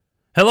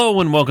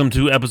Hello and welcome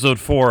to episode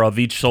 4 of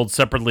Each Sold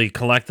Separately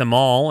Collect Them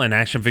All, an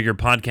action figure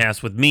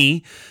podcast with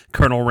me,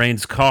 Colonel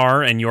Rains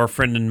Carr, and your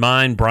friend and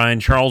mine, Brian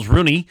Charles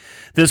Rooney.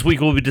 This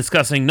week we'll be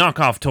discussing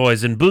knockoff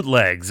toys and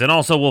bootlegs, and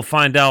also we'll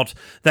find out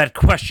that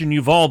question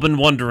you've all been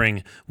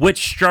wondering: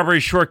 which strawberry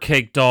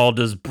shortcake doll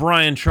does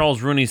Brian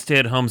Charles Rooney stay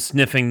at home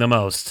sniffing the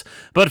most?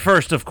 But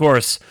first, of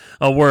course,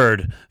 a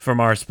word from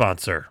our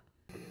sponsor.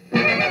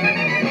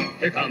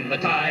 Here come the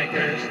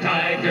tigers,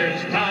 tigers,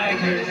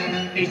 tigers.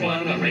 Each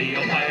one a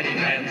real fighting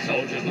man.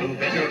 Soldiers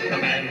move at your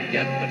command.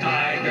 Get the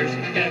tigers,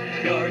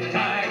 get your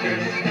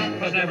tigers.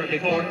 'Twas never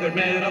before could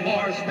men of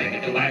war spring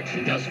into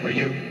action just for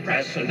you.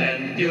 Press and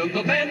then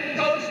bugle bend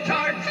goes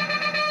charge.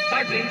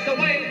 Sarge leads the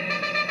way.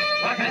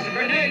 Rock has a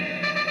grenade.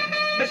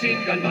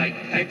 Machine gun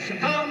Mike takes a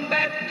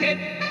combat kit.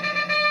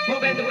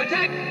 Move into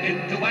attack,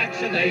 into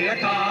action, they are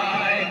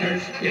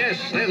tigers. Yes,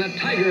 they're the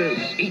tigers.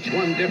 Each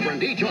one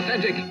different, each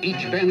authentic,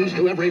 each bends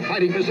to every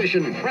fighting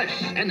position. Press,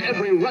 and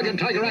every rugged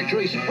tiger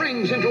actually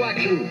springs into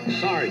action.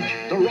 Sarge,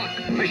 The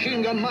Rock,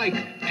 Machine Gun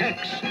Mike,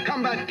 Tex,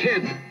 Combat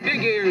Kid,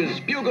 Big Ears,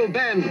 Bugle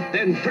Ben,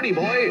 then Pretty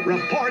Boy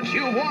reports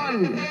you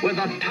won. With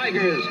the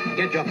tigers,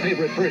 get your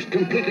favorite first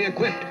completely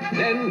equipped,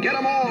 then get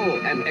them all.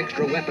 An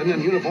extra weapon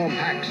and uniform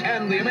packs,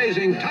 and the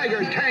amazing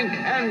Tiger tank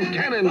and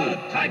cannon. The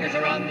tigers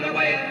are on their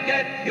way,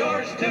 get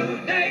yours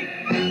today.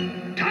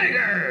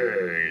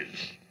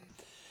 Tigers!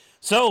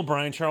 So,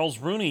 Brian Charles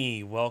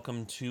Rooney,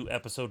 welcome to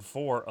episode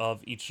 4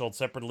 of Each Sold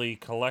Separately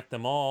Collect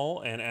Them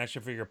All, an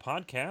action figure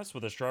podcast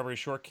with a strawberry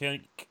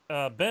shortcake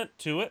bent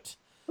to it.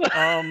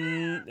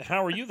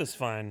 How are you this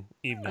fine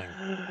evening?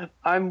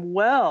 I'm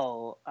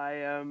well. I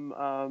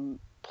am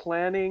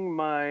planning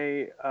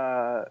my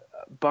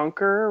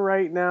bunker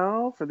right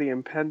now for the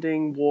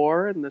impending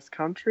war in this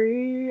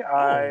country.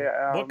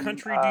 What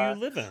country do you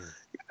live in?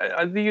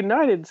 The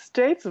United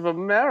States of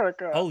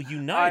America. Oh,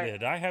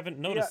 United. I haven't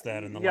noticed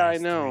that in the yeah, I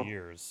last know. 3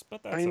 years,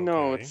 but that's I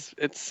know, okay.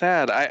 it's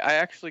sad. I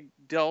actually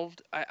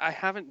delved. I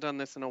haven't done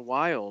this in a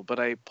while,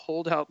 but I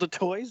pulled out the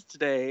toys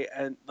today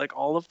and like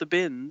all of the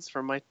bins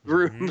from my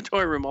room,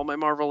 toy room, all my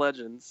Marvel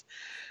Legends,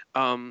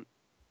 and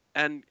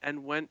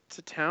went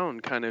to town,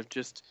 kind of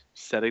just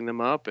setting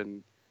them up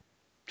and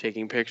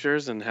taking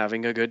pictures and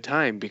having a good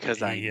time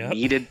because I Yep.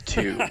 needed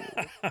to.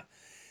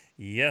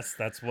 Yes,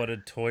 that's what a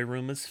toy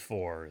room is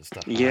for, is to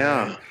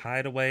Yeah.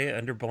 hide away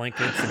under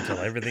blankets until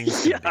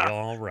everything's going to be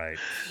all right.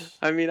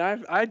 I mean,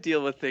 I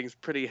deal with things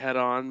pretty head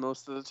on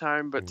most of the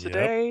time, but Yep.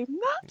 today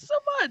not so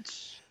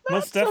much.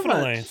 Most Not so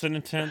definitely. much. It's an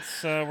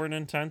intense, we're in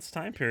an intense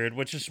time period,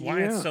 which is why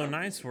it's so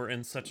nice we're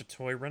in such a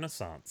toy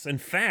renaissance. In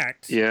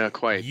fact, Yeah,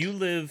 quite. you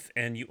live,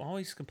 and you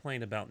always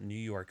complain about New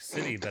York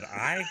City, but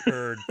I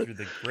heard through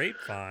the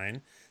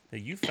grapevine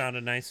that you found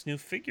a nice new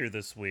figure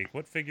this week.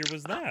 What figure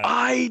was that?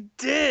 I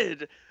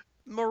did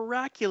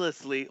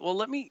miraculously. Well,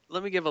 let me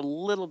give a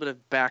little bit of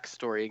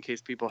backstory in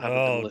case people haven't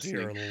been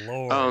listening. Dear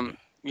Lord.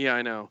 Yeah,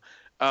 I know.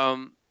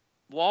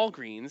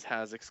 Walgreens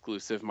has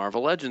exclusive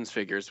Marvel Legends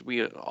figures.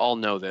 We all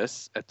know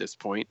this at this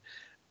point.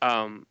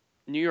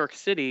 New York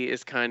City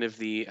is kind of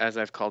the, as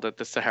I've called it,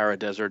 the Sahara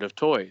Desert of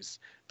toys,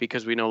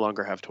 because we no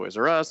longer have Toys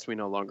R Us, we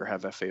no longer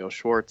have FAO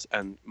Schwartz,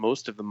 and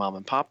most of the mom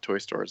and pop toy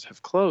stores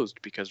have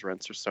closed because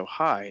rents are so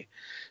high.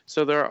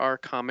 So there are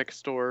comic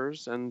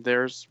stores, and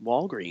there's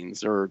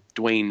Walgreens, or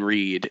Duane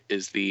Reade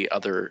is the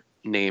other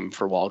name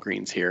for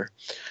Walgreens here.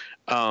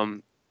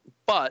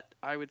 But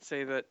I would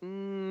say that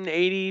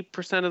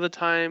 80% of the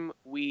time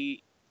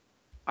we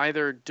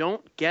either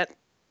don't get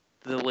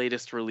the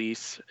latest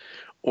release,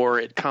 or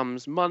it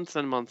comes months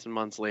and months and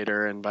months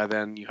later, and by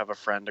then you have a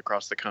friend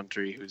across the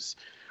country who's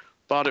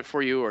bought it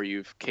for you, or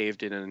you've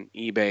caved in and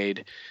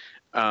eBayed,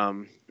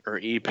 or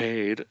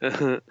e-paid.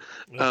 I've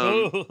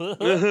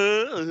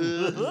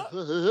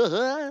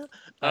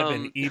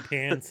been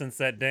e-pan since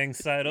that dang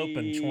site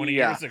opened 20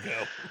 years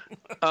ago.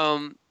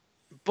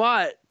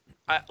 But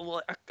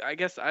I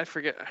guess I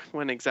forget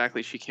when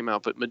exactly she came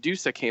out, but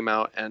Medusa came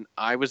out, and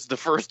I was the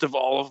first of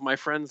all of my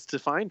friends to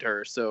find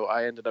her, so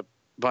I ended up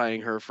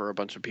buying her for a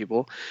bunch of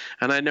people,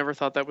 and I never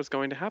thought that was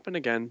going to happen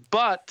again.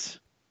 But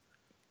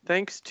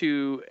thanks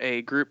to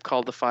a group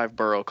called the Five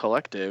Borough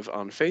Collective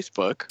on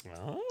Facebook,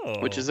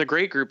 which is a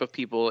great group of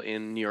people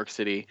in New York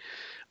City,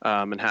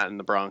 Manhattan,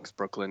 the Bronx,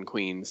 Brooklyn,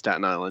 Queens,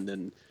 Staten Island,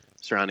 and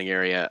surrounding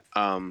area,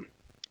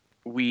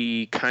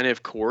 we kind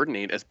of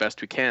coordinate as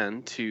best we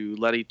can to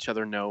let each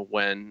other know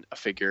when a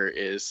figure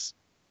is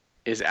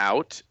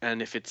out,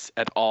 and if it's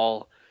at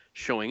all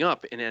showing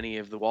up in any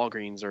of the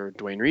Walgreens or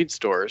Duane Reade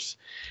stores.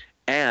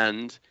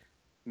 And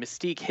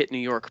Mystique hit New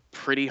York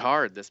pretty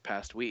hard this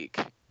past week.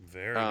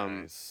 Very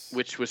nice.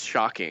 Which was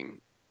shocking.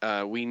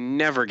 We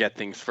never get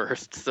things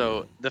first,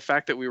 so the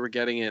fact that we were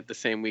getting it the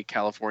same week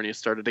California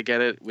started to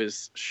get it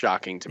was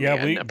shocking to me.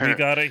 Yeah, we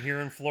got it here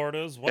in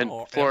Florida as well. In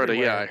Florida,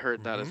 everywhere. Yeah, I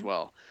heard that as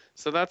well.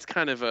 So that's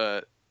kind of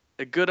a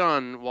good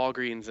on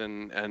Walgreens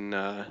and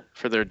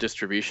for their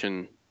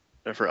distribution,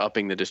 for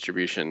upping the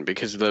distribution,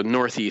 because the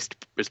Northeast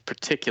was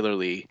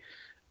particularly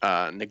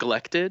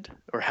neglected,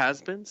 or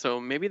has been. So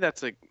maybe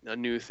that's a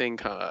new thing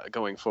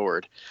going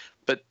forward.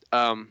 But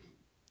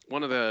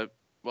one of the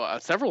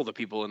several of the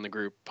people in the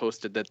group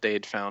posted that they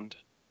had found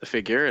the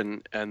figure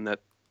and that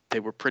they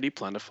were pretty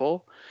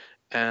plentiful.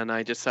 And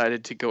I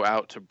decided to go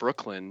out to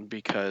Brooklyn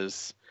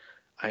because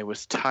I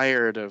was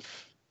tired of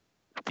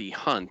the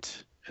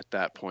hunt at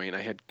that point.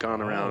 I had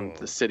gone around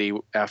the city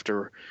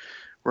after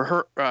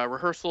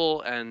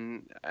rehearsal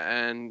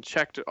and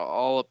checked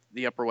all up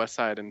the Upper West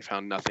Side and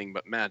found nothing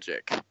but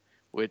Magic,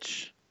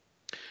 which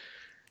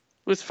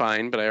was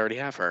fine, but I already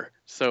have her.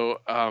 So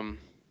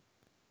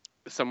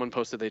someone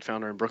posted they'd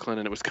found her in Brooklyn,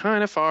 and it was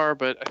kind of far,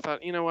 but I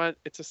thought, you know what?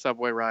 It's a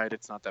subway ride.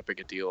 It's not that big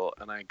a deal.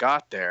 And I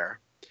got there,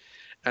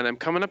 and I'm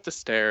coming up the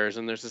stairs,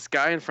 and there's this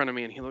guy in front of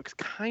me, and he looks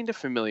kind of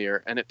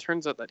familiar. And it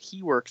turns out that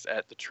he works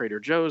at the Trader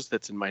Joe's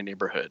that's in my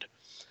neighborhood.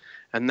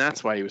 And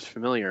that's why he was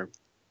familiar.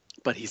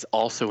 But he's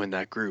also in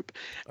that group.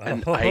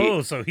 And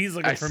so he's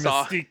looking for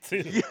Mystique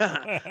too.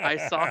 Yeah,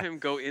 I saw him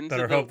go into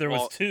Better hope there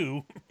was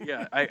two.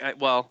 Yeah,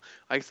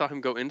 I saw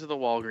him go into the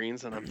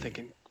Walgreens, and I'm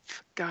thinking,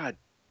 God,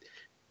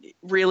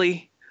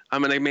 really?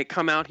 I'm gonna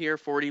come out here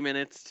 40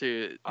 minutes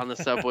on the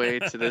subway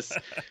to this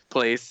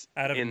place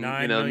out of in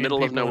 9 the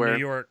middle of nowhere. In New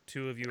York,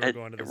 2 of you are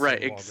going to the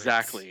right, Walgreens.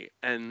 Exactly.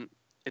 And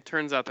it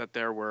turns out that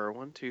there were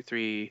 1, 2,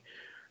 3,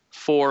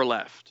 4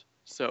 left.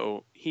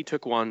 So he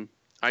took one.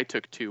 I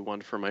took 2,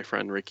 one for my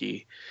friend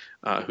Ricky,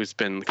 who's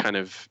been kind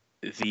of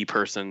the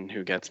person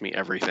who gets me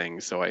everything.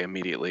 So I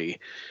immediately,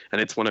 and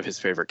it's one of his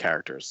favorite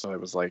characters. So I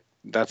was like,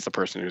 that's the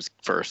person who's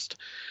first.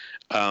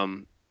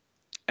 And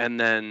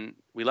then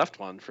we left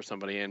one for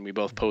somebody, and we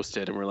both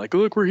posted, and we're like,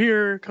 look, we're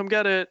here. Come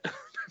get it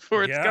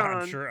before it's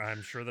gone.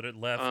 I'm sure that it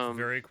left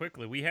very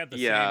quickly. We had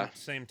the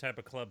same type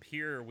of club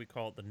here. We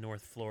call it the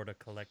North Florida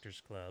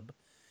Collectors Club.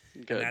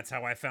 Good. And that's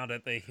how I found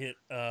it. They hit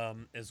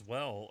as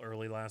well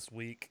early last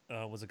week.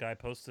 Was a guy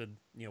posted,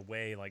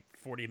 way like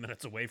 40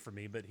 minutes away from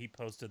me, but he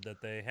posted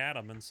that they had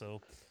them, and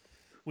so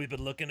we've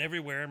been looking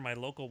everywhere. And my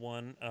local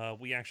one,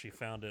 we actually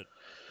found it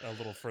a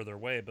little further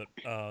away, but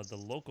the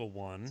local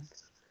one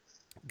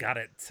got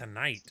it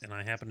tonight, and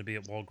I happened to be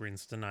at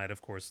Walgreens tonight,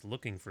 of course,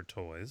 looking for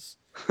toys.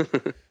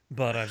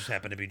 But I just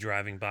happened to be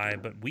driving by.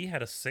 But we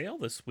had a sale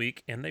this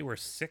week, and they were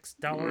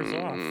 $6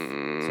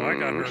 off. So I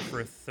got her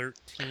for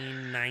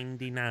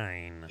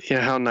 $13.99.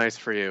 Yeah, how nice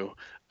for you.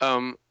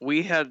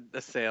 We had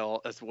a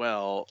sale as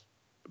well,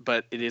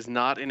 but it is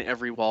not in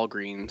every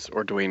Walgreens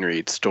or Duane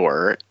Reade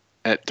store.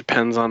 It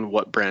depends on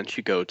what branch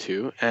you go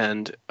to,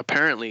 and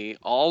apparently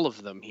all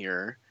of them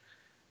here,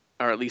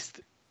 or at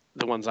least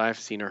the ones I've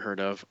seen or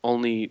heard of,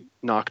 only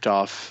knocked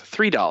off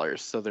 $3,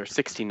 so they're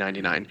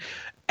 $16.99.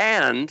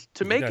 And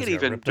to make it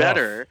even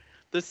better,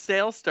 the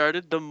sale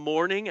started the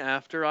morning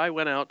after I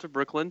went out to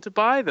Brooklyn to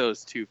buy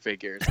those 2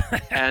 figures.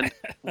 And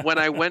when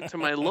I went to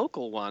my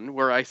local one,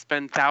 where I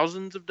spend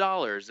thousands of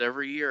dollars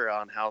every year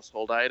on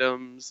household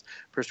items,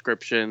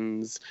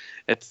 prescriptions,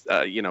 it's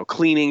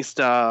cleaning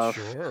stuff,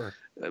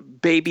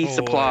 baby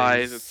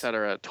supplies,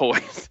 etc.,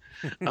 toys.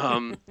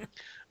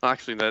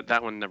 Actually,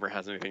 that one never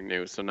has anything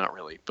new, so not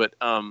really. But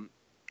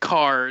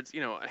cards,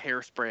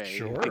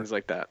 hairspray, things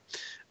like that.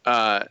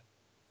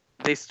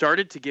 They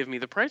started to give me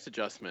the price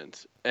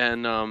adjustment,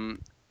 and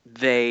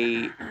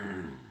they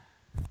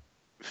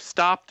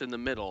stopped in the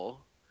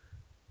middle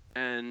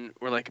and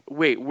were like,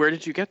 wait, where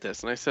did you get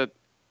this? And I said,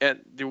 at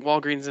the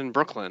Walgreens in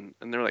Brooklyn.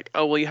 And they're like,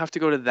 oh, well, you have to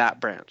go to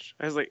that branch.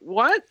 I was like,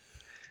 what?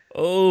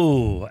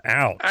 Oh,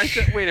 ouch. I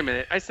said, wait a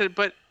minute. I said,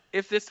 but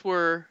if this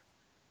were,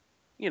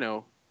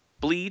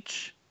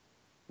 bleach,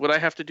 would I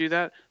have to do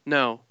that?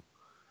 No.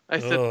 I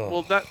said,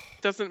 well, that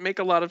doesn't make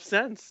a lot of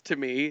sense to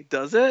me,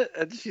 does it?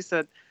 And she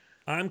said,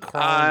 I'm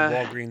calling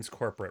Walgreens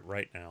corporate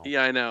right now.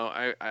 Yeah, I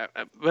know.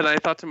 But I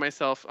thought to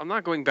myself, I'm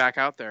not going back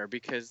out there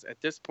because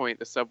at this point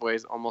the subway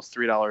is almost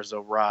 $3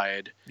 a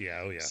ride.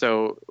 Yeah, oh yeah.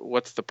 So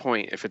what's the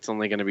point if it's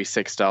only going to be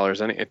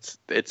 $6? And it's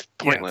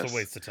pointless. Yeah, it's a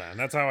waste of time.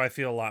 That's how I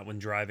feel a lot when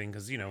driving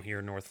because here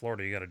in North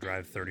Florida you got to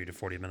drive 30 to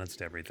 40 minutes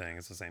to everything.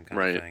 It's the same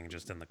kind of thing,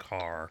 just in the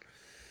car.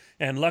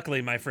 And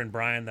luckily, my friend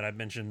Brian, that I've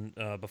mentioned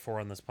before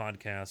on this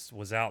podcast,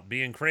 was out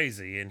being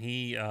crazy. And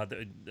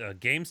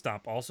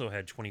GameStop also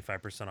had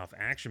 25% off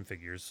action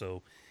figures.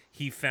 So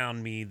he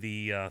found me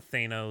the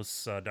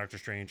Thanos, Doctor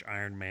Strange,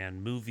 Iron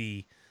Man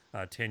movie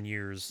 10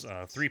 years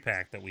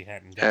 3-pack that we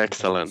hadn't gotten.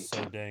 Excellent. It was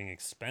so dang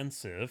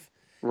expensive.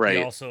 Right.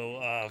 He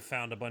also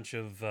found a bunch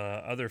of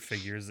other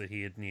figures that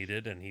he had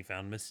needed, and he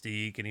found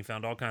Mystique, and he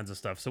found all kinds of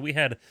stuff. So we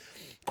had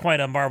quite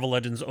a Marvel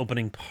Legends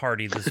opening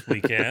party this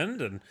weekend,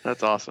 and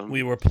that's awesome.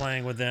 We were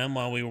playing with them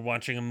while we were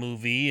watching a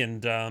movie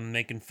and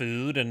making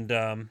food, and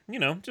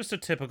just a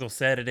typical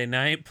Saturday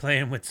night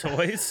playing with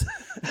toys.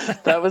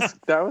 that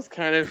was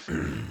kind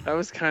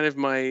of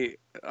my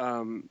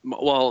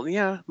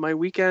my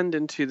weekend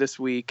into this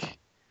week.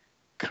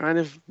 Kind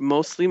of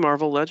mostly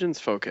Marvel Legends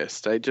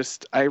focused. I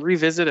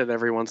revisit it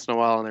every once in a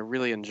while, and I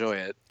really enjoy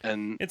it.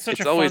 And it's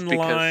such a fun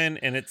line,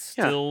 and it's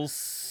still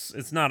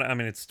it's not. I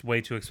mean, it's way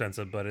too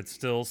expensive, but it's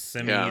still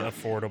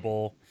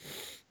semi-affordable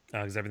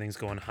because everything's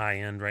going high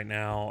end right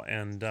now,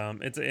 and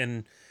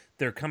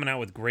they're coming out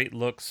with great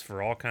looks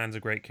for all kinds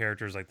of great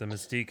characters. Like the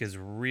Mystique is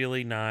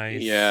really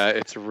nice. Yeah,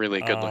 it's a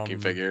really good looking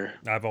figure.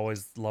 I've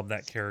always loved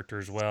that character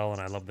as well, and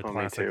I love the Me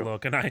classic too.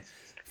 look. And I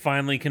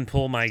finally can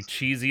pull my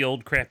cheesy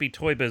old crappy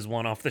Toy Biz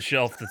one off the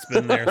shelf that's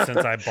been there since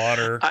I bought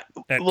her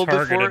at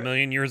Target a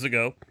million years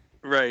ago.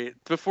 Right.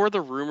 Before the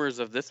rumors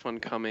of this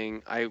one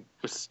coming, I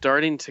was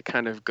starting to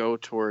kind of go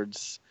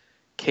towards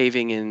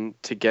caving in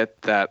to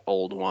get that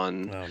old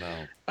one. Oh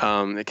no.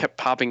 It kept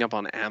popping up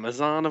on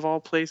Amazon of all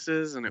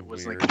places, and it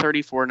was Weird. like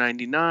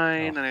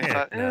 $34.99, and I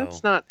thought,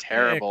 it's not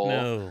terrible,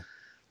 No.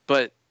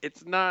 but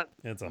it's not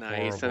It's a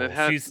nice, horrible. and it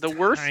has She's the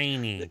worst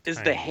tiny, is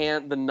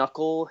tiny. the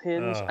knuckle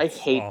hinge. Oh, I it's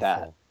hate awful.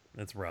 that.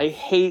 It's rough. I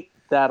hate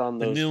that on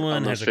The those. new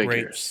one has a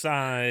great figures.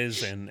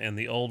 size, and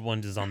the old one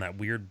is on that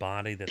weird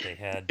body that they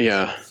had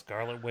Yeah.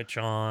 Scarlet Witch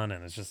on,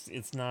 and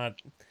it's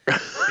not.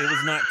 It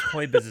was not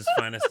Toy Biz's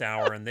finest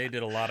hour, and they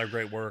did a lot of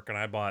great work. And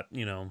I bought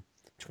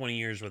 20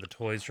 years worth of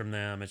toys from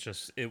them.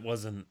 It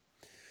wasn't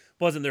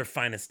their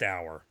finest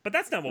hour. But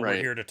that's not what we're Right.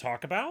 here to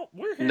talk about.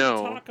 We're here No.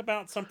 to talk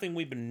about something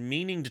we've been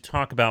meaning to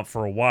talk about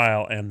for a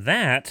while, and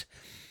that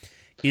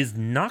is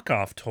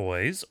knockoff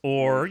toys,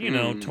 or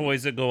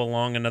toys that go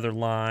along another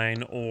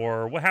line,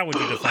 or how would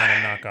you define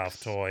a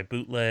knockoff toy?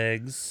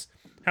 Bootlegs.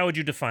 How would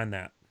you define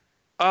that?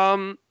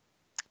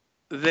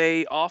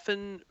 They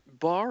often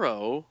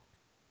borrow,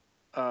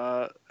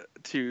 to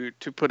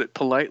put it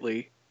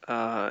politely,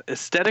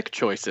 aesthetic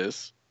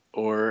choices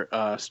or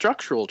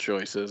structural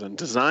choices and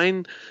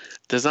design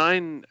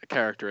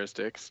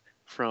characteristics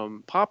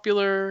from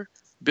popular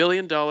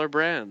billion-dollar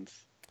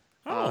brands.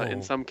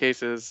 In some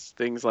cases,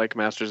 things like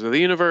Masters of the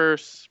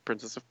Universe,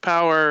 Princess of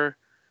Power,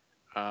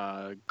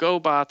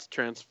 GoBots,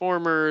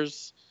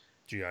 Transformers,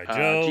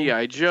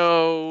 G.I.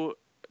 Joe,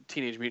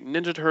 Teenage Mutant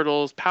Ninja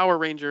Turtles, Power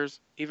Rangers,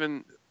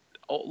 even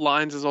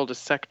lines as old as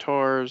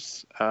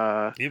Sectors.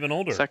 Even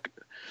older.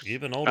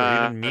 Even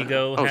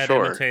Mego oh, had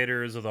sure.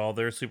 imitators with all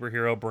their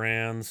superhero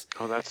brands.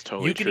 Oh, that's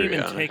totally You can true.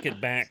 even take it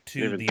back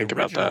to Didn't the think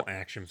about original that.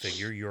 action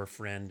figure, your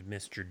friend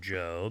Mr.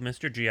 Joe,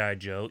 Mr. G.I.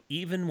 Joe.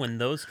 Even when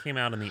those came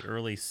out in the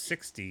early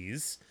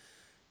 60s,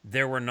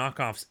 there were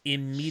knockoffs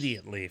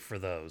immediately for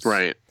those.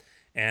 Right.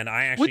 And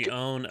I actually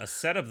own a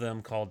set of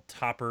them called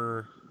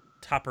Topper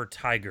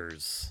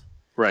Tigers.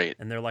 Right.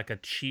 And they're like a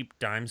cheap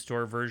dime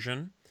store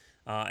version.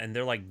 And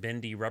they're like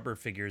bendy rubber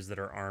figures that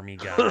are army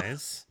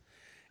guys.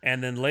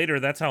 And then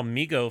later, that's how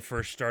Mego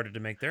first started to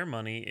make their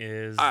money.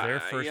 Is their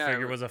first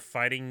figure was a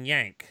fighting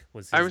Yank?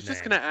 Was his I was name.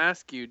 just gonna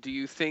ask you, do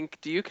you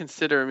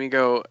consider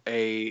Amigo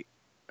a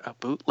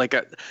bootleg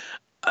line,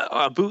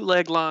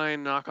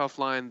 knockoff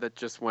line that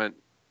just went,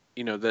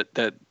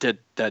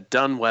 that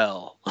done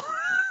well?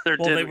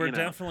 They were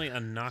definitely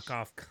a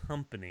knockoff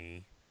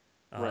company.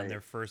 Right.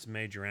 Their first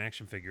major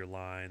action figure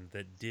line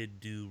that did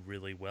do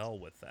really well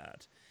with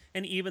that.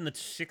 And even the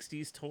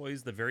 60s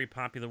toys, the very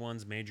popular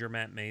ones, Major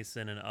Matt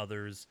Mason and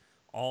others,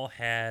 all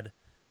had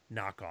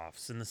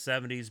knockoffs. In the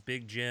 70s,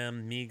 Big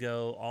Jim,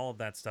 Mego, all of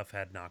that stuff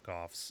had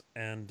knockoffs.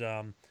 And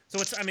so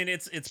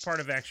it's part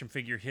of action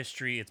figure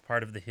history. It's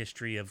part of the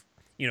history of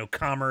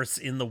commerce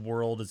in the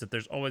world, is that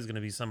there's always going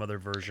to be some other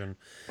version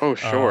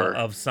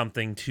of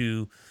something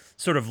to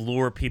sort of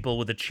lure people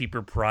with a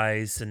cheaper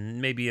price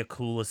and maybe a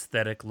cool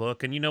aesthetic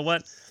look. And you know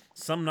what?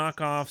 Some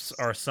knockoffs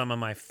are some of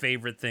my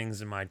favorite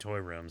things in my toy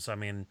rooms. I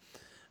mean,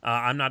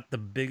 I'm not the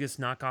biggest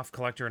knockoff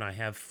collector, and I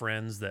have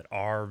friends that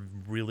are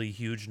really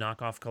huge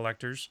knockoff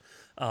collectors.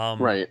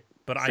 Right.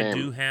 But Same. I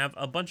do have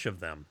a bunch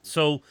of them.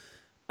 So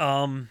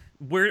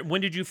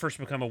when did you first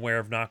become aware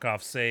of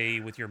knockoffs, say,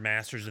 with your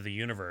Masters of the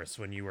Universe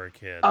when you were a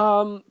kid?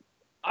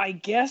 I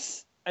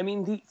guess, I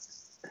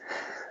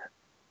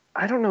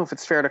don't know if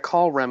it's fair to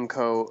call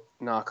Remco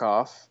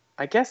knockoff.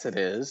 I guess it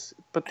is,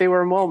 but they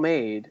were well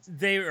made.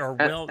 They are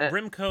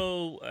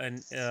Remco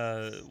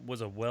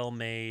was a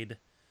well-made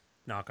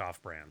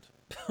knockoff brand.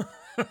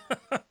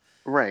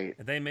 Right.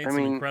 They made some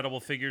incredible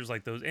figures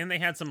like those, and they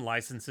had some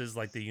licenses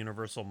like the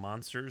Universal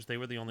Monsters. They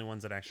were the only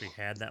ones that actually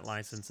had that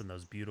license, and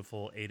those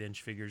beautiful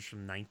 8-inch figures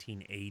from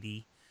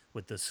 1980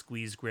 with the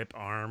squeeze grip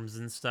arms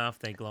and stuff.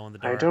 They glow in the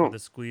dark with the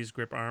squeeze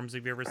grip arms.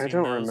 Have you ever seen those? I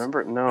don't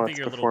remember. No, it's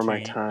before my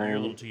You're a time.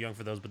 little too young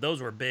for those, but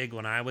those were big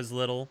when I was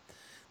little.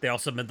 They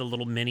also made the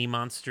little mini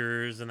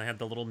monsters, and they had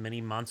the little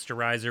mini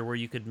monsterizer where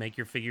you could make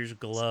your figures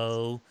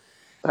glow.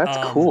 That's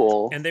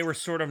cool. And they were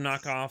sort of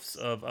knockoffs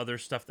of other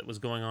stuff that was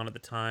going on at the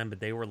time, but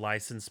they were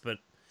licensed. But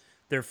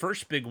their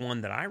first big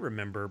one that I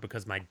remember,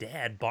 because my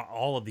dad bought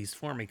all of these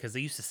for me, because they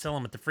used to sell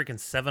them at the freaking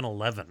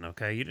 7-Eleven,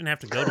 okay? You didn't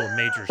have to go to a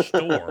major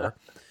store.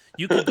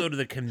 You could go to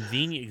the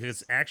convenience,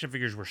 because action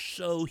figures were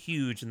so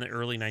huge in the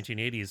early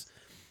 1980s.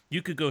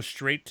 You could go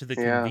straight to the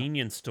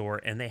convenience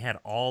store, and they had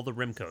all the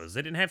Remcos.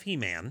 They didn't have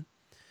He-Man,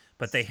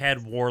 but they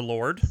had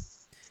Warlord,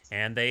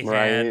 and they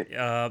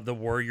had the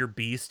Warrior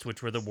Beast,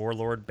 which were the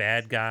Warlord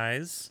bad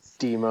guys.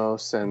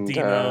 Demos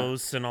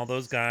and all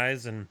those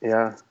guys, and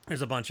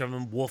there's a bunch of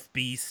them. Wolf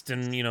Beast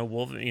and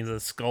the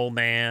Skull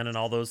Man and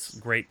all those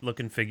great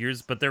looking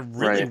figures, but they're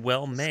really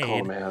well made.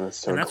 Skull Man is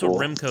so and that's cool.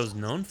 what Remco's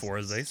known for,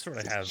 is they sort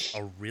of have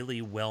a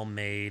really well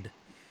made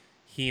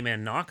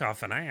He-Man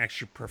knockoff, and I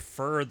actually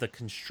prefer the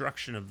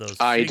construction of those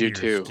I do figures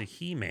too. to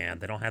He-Man.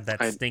 They don't have that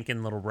I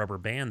stinking little rubber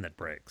band that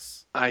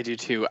breaks. I do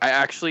too. I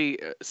actually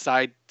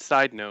side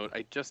note.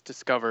 I just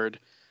discovered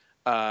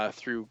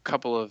through a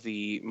couple of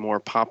the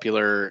more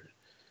popular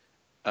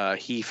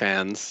He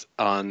fans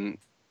on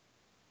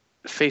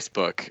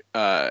Facebook.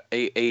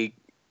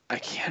 I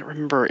can't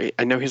remember.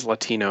 I know he's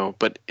Latino,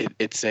 but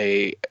it's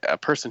a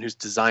person who's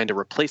designed a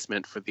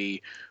replacement for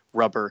the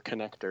rubber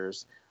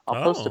connectors.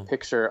 I'll post a Oh.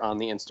 picture on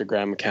the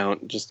Instagram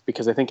account just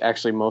because I think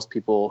actually most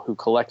people who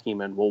collect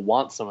He-Man will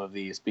want some of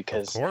these Of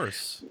because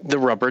course. the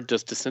rubber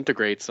just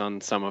disintegrates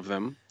on some of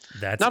them.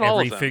 That's Not all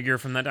every of them. figure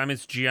from that time.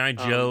 It's G.I.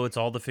 Joe. It's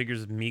all the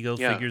figures, Mego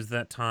yeah. figures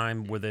that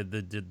time, where they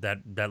did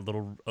that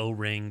little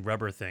O-ring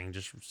rubber thing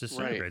just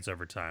disintegrates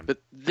over time. But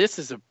this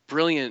is a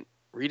brilliant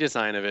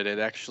redesign of it. It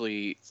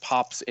actually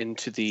pops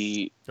into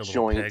the The little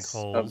joints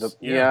peg of the holes.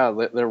 Yeah.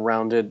 the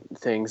rounded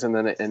things, and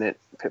then it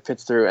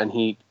fits through. And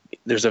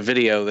there's a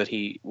video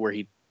where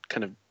he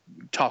kind of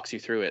talks you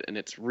through it, and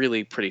it's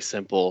really pretty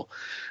simple.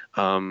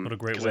 What a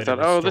great 'cause way I thought,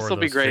 to restore this will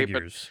be those great,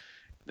 figures.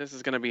 but this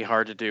is going to be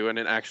hard to do, and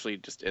it actually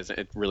just isn't.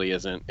 It really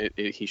isn't.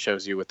 He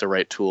shows you with the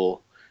right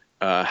tool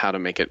how to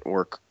make it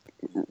work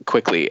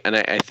quickly, and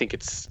I think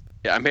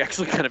I'm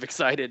actually kind of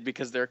excited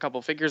because there are a couple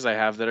figures I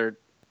have that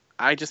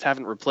I just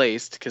haven't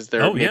replaced because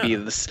they're maybe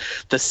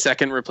the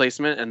second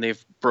replacement and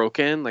they've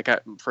broken. Like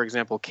for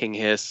example, King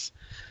Hiss,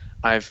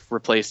 I've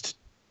replaced.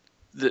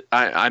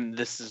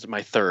 This is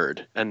my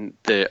third, and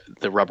the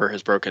rubber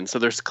has broken. So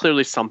there's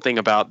clearly something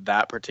about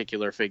that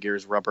particular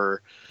figure's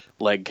rubber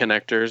leg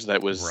connectors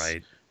that was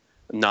Right.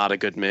 not a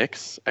good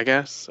mix, I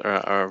guess,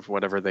 or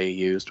whatever they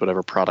used,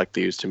 whatever product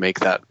they used to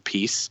make that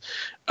piece.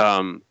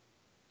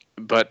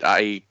 But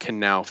I can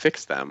now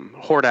fix them.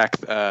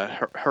 Hordak,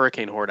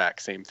 Hurricane Hordak,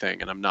 same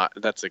thing. And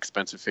that's an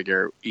expensive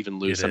figure, even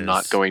loose. I'm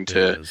not going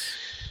to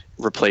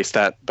replace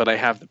that. But I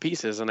have the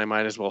pieces, and I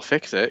might as well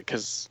fix it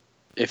because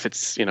if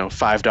it's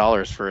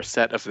 $5 for a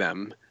set of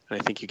them, and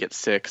I think you get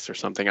 6 or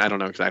something. I don't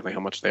know exactly how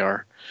much they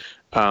are.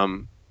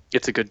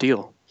 It's a good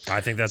deal.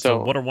 I think that's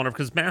what a wonderful,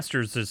 because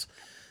Masters is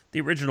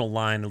the original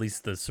line, at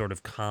least the sort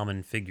of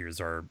common figures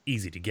are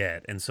easy to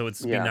get. And so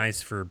it'd be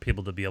nice for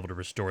people to be able to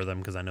restore them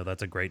because I know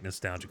that's a great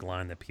nostalgic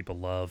line that people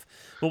love.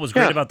 What was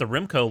great about the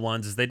Remco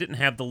ones is they didn't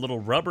have the little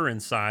rubber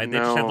inside. They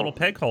just had little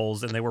peg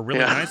holes, and they were really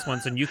nice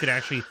ones, and you could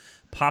actually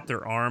pop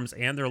their arms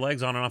and their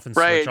legs on and off and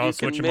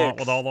switch them out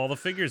with all the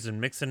figures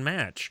and mix and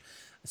match.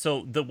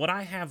 So what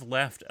I have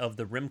left of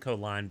the Remco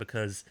line,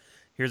 because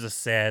here's a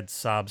sad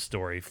sob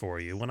story for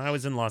you. When I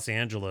was in Los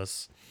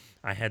Angeles,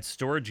 I had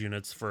storage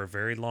units for a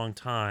very long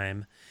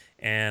time,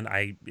 and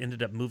I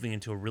ended up moving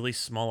into a really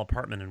small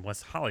apartment in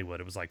West Hollywood.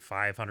 It was like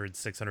 500,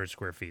 600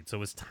 square feet, so it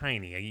was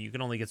tiny. You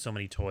can only get so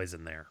many toys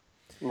in there.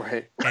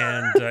 Right.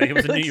 And it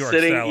was a New York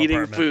sitting, style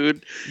eating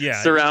apartment. food,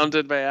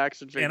 surrounded by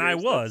action figures. And I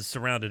was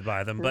surrounded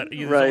by them, but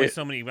there's only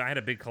so many. I had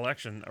a big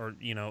collection,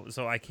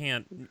 so I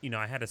can't,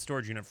 I had a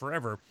storage unit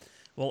forever.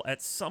 Well,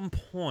 at some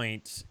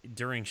point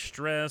during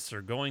stress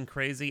or going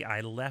crazy,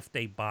 I left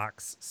a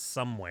box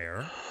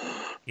somewhere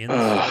in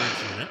the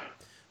storage unit,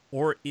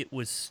 or it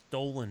was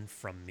stolen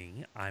from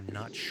me. I'm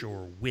not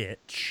sure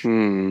which.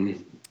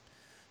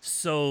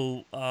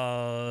 So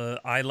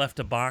I left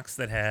a box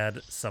that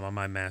had some of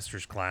my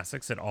Masters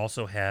classics. It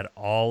also had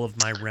all of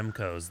my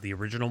Remcos, the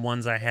original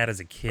ones I had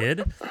as a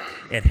kid.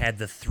 It had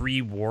the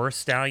 3 War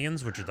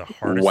Stallions, which are the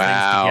hardest things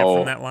to get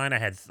from that line. I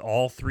had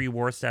all 3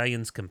 War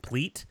Stallions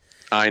complete.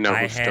 I know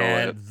who stole it. I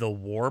had the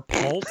War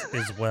Pult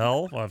as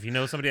well. Well, if you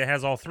know somebody that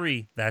has all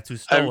 3, that's who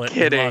stole it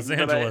kidding, in Los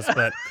Angeles.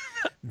 But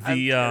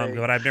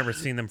but I've never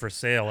seen them for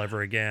sale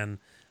ever again.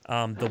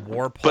 The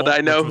War Pult, but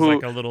I know which was who,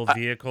 like a little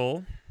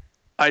vehicle.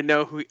 I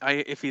know who.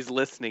 If he's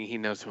listening, he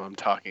knows who I'm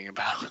talking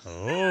about.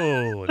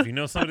 Oh, if you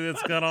know somebody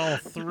that's got all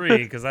 3,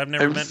 because I've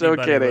never met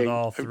anybody with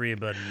all 3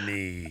 but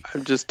me.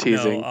 I'm just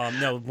teasing.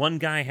 No, one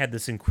guy had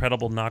this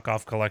incredible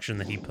knockoff collection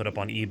that he put up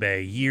on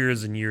eBay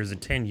years and years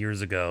and 10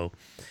 years ago.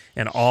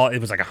 And it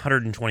was like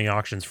 120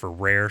 auctions for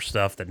rare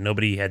stuff that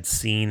nobody had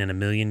seen in a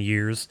million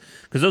years.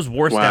 Because those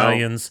War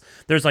Stallions,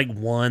 there's like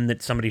one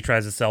that somebody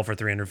tries to sell for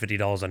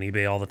 $350 on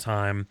eBay all the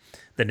time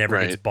that never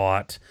gets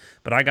bought.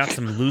 But I got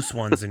some loose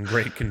ones in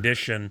great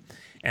condition.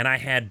 And I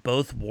had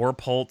both War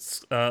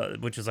Pults,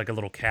 which is like a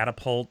little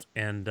catapult,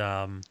 and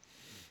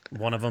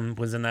one of them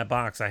was in that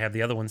box. I have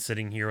the other one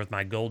sitting here with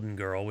my Golden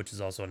Girl, which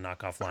is also a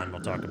knockoff line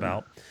we'll talk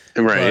about.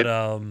 Right.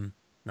 But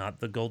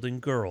not the Golden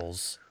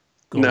Girls.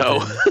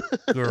 Golden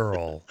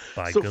Girl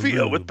by Sophia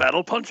Galoob. with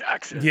Battle Punch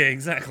action. Yeah,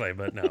 exactly,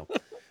 but no.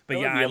 But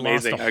yeah, I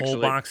lost a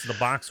whole box. The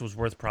box was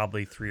worth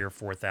probably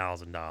 $3,000 or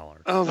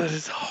 $4,000. Oh, that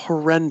is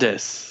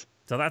horrendous.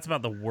 So that's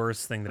about the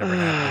worst thing that ever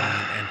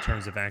happened in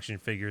terms of action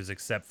figures,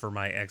 except for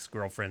my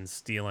ex-girlfriend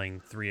stealing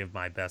 3 of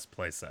my best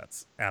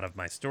playsets out of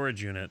my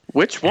storage unit.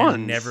 Which one?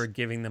 And never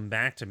giving them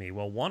back to me.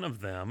 Well, one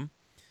of them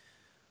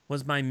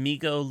was my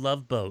Mego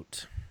Love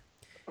Boat.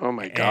 Oh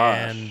my gosh.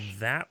 And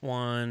that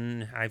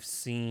one I've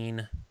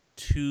seen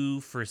 2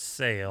 for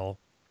sale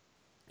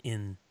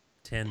in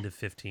 10 to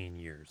 15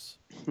 years.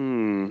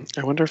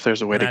 I wonder if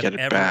there's a way And to I've get it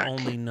ever back.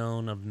 only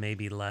known of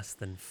maybe less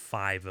than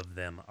 5 of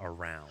them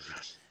around.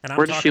 And I'm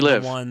Where does she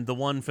talking live? the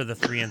one for the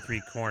 3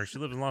 3/4. She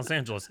lives in Los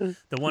Angeles. The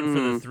one for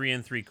the 3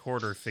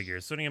 3/4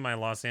 figures. So any of my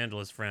Los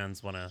Angeles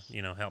friends want to,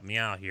 help me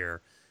out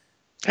here.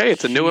 Hey,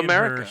 it's a new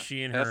America.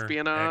 She and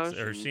Espionage,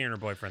 she and her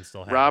boyfriend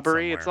still have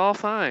robbery. it It's somewhere. all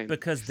fine.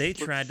 Because they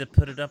tried to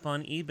put it up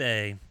on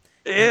eBay.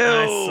 Ew. And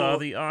I saw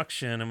the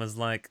auction and was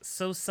like,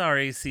 so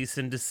sorry, cease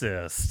and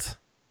desist.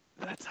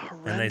 That's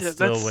horrendous. And they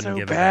still That's wouldn't so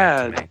give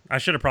bad. it back to me. I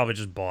should have probably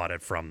just bought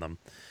it from them.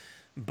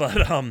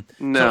 But so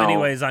No,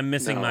 anyways, I'm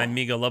missing my no.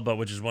 Amiga Love Boat,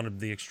 which is one of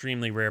the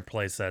extremely rare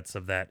play sets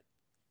of that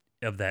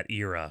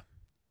era.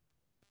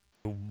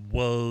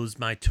 Woes,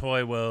 my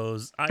toy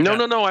woes.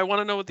 No. I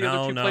want to know what the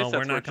other two play sets we're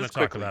were. not going to Just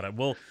talk quickly. about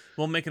it.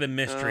 We'll make it a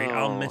mystery. Oh,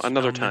 I'll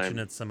mention time.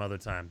 it some other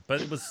time.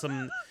 But it was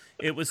some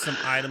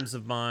items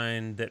of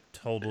mine that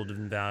totaled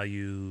in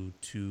value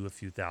to a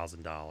few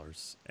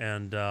 $1,000s,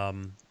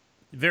 and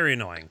very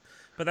annoying.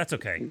 But that's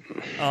okay.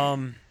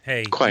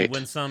 Hey, Quite. you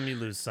win some, you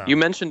lose some. You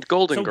mentioned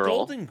Golden Girl.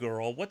 Golden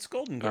Girl, what's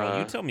Golden Girl?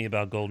 You tell me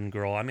about Golden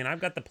Girl. I mean, I've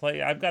got the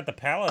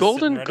palace.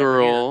 Golden right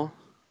over here. Girl.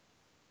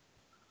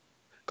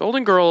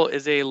 Golden Girl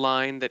is a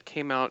line that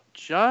came out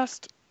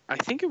I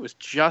think it was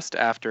just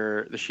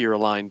after the She-Ra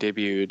line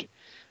debuted,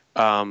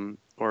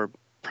 or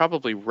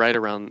probably right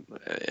around.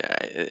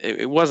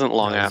 It wasn't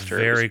long That was after.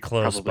 Very it was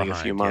close probably behind,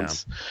 a few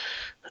months.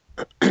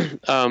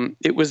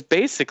 It was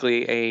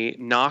basically a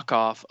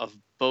knockoff of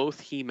both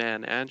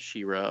He-Man and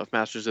She-Ra of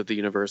Masters of the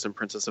Universe and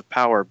Princess of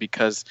Power,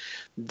 because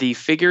the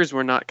figures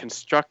were not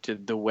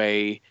constructed the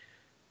way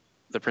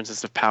the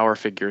Princess of Power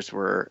figures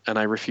were, and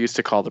I refuse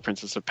to call the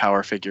Princess of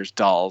Power figures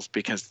dolls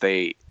because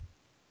they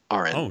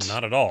aren't. Oh,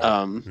 not at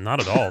all. Not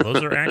at all.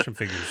 Those are action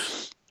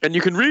figures. And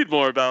you can read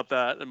more about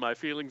that and my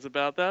feelings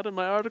about that in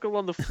my article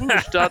on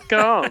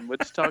thefoosh.com,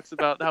 which talks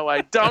about how I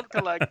don't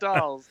collect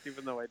dolls,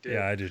 even though I do.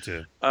 Yeah, I do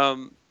too.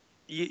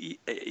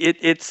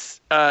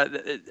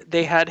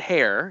 They had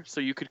hair,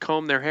 so you could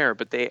comb their hair,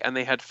 but they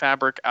had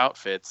fabric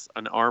outfits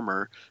and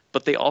armor,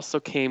 but they also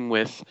came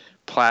with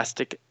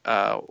plastic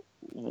and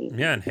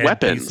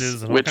weapons,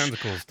 pieces and all kinds of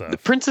cool stuff. The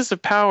Princess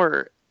of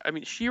Power, I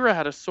mean, She-Ra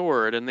had a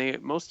sword,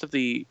 and most of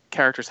the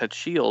characters had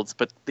shields,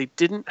 but they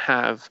didn't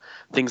have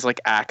things like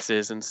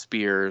axes and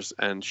spears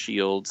and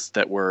shields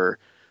that were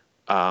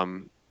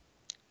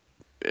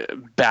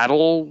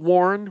battle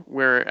worn,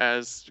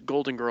 whereas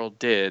Golden Girl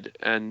did.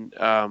 And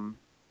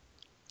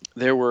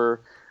there were,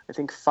 I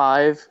think,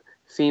 5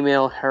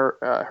 female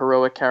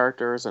heroic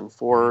characters and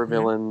 4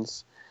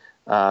 villains.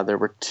 There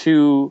were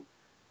 2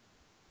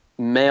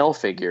 male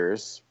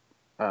figures,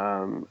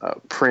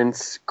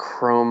 Prince,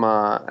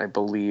 Chroma, I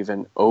believe,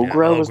 and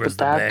Ogra was the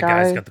bad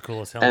guy. He's got the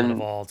coolest helmet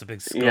of all. It's a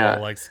big skull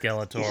like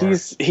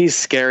Skeletor. He's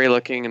scary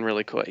looking and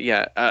really cool.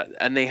 Yeah,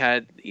 and they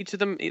had each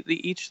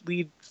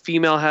lead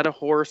female had a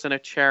horse and a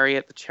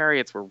chariot. The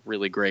chariots were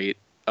really great,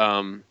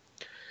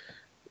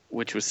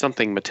 which was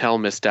something Mattel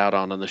missed out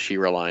on the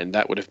She-Ra line.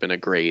 That would have been a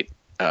great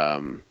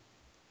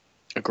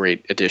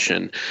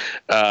addition.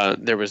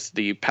 There was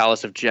the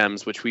Palace of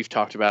Gems, which we've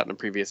talked about in a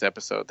previous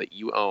episode, that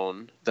you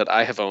own, that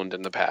I have owned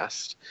in the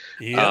past,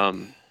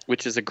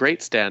 which is a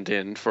great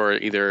stand-in for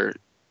either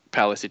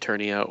Palace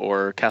Eternia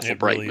or Castle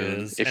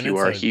Brightmoon, if you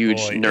are a huge,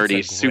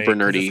 super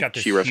nerdy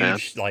She-Ra fan.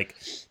 Like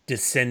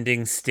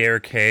descending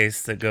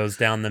staircase that goes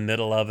down the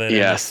middle of it.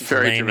 Yes, and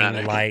very flaming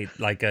dramatic. light,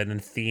 like an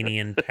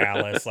Athenian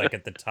palace, like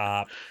at the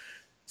top.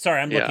 Sorry,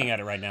 I'm looking at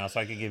it right now,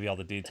 so I can give you all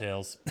the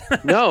details.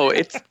 No,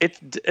 it's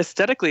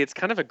aesthetically, it's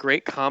kind of a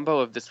great combo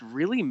of this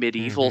really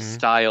medieval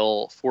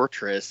style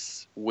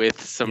fortress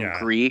with some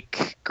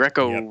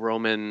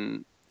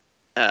Greco-Roman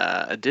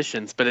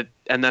additions,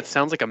 and that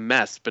sounds like a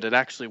mess, but it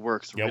actually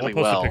works really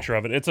well. We'll post a picture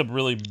of it. It's a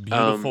really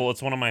beautiful.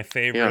 It's one of my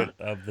favorite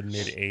of the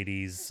mid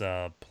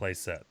 '80s play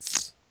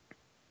sets.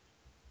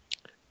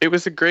 It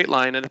was a great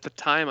line, and at the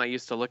time, I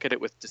used to look at it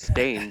with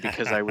disdain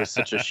because I was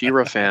such a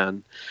She-Ra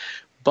fan,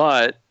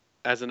 but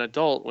as an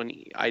adult, when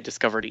I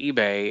discovered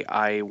eBay,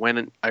 I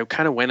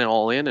kind of went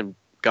all in and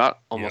got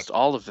almost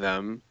all of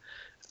them,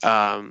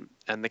 and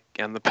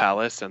the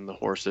palace and the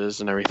horses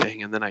and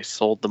everything, and then I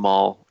sold them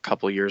all a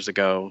couple years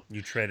ago.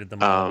 You traded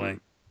them all away.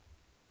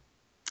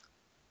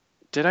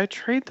 Did I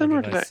trade them,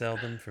 or did I sell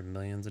them for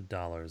millions of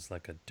dollars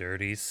like a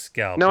dirty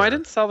scalper? No, I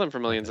didn't sell them for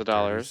millions of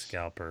dollars.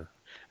 Scalper.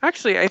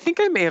 Actually, I think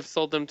I may have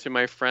sold them to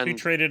my friend. You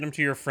traded them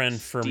to your friend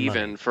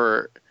Steven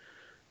for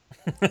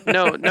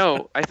money.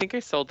 No, I think I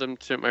sold them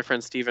to my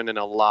friend Steven in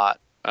a lot.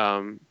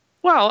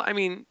 Well, I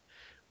mean,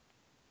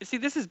 see,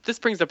 this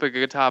brings up a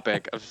good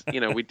topic of,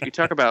 we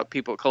talk about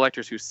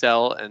collectors who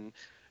sell and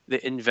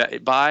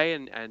buy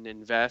and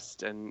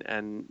invest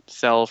and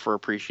sell for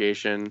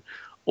appreciation,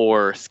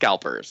 or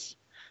scalpers.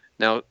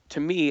 Now, to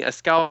me, a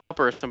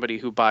scalper is somebody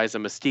who buys a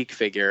Mystique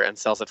figure and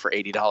sells it for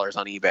 $80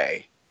 on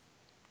eBay,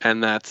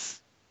 and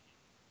that's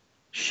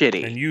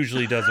shitty. And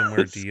usually doesn't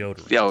wear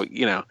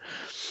deodorant.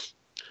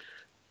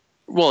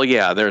 Well,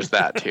 yeah, there's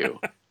that too.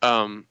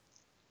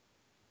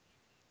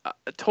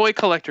 Toy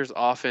collectors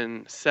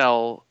often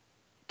sell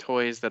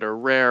toys that are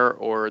rare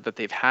or that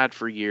they've had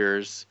for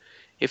years,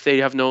 if they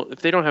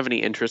don't have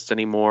any interest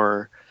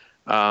anymore,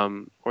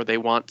 or they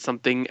want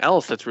something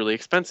else that's really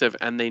expensive,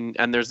 and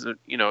there's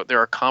there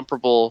are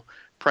comparable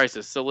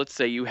prices. So let's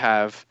say you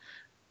have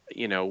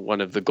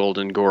one of the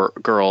Golden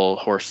Girl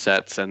horse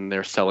sets and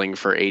they're selling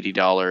for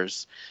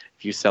 $80.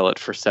 If you sell it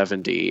for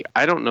 $70,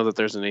 I don't know that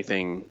there's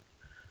anything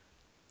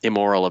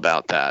immoral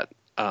about that.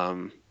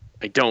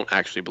 I don't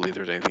actually believe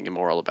there's anything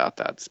immoral about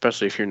that,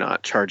 especially if you're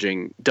not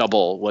charging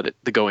double what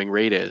the going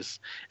rate is,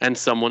 and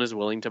someone is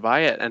willing to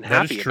buy it and happy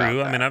about that. That is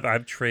true. I mean,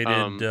 I've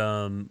traded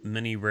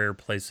many rare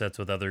play sets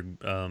with other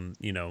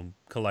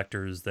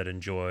collectors that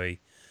enjoy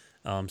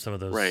some of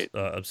those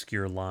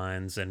obscure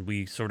lines, and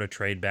we sort of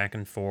trade back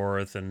and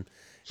forth and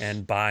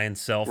buy and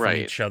sell from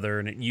each other.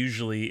 And it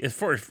usually,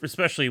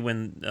 especially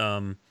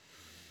when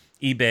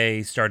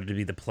eBay started to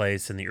be the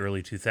place in the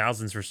early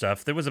 2000s for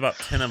stuff, there was about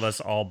 10 of us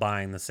all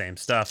buying the same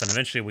stuff, and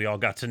eventually we all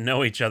got to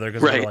know each other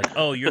because we were like,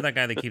 oh, you're that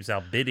guy that keeps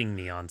outbidding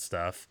me on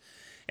stuff.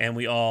 And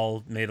we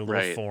all made a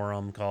little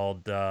forum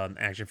called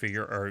Action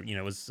Figure, or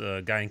it was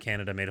a guy in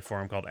Canada made a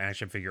forum called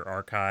Action Figure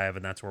Archive,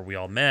 and that's where we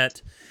all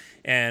met.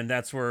 And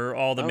that's where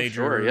all the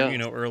major,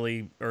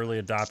 early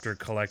adopter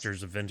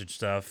collectors of vintage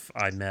stuff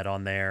I met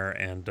on there,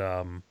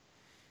 and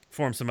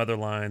formed some other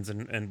lines,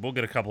 and we'll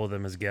get a couple of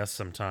them as guests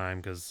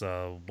sometime, because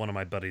one of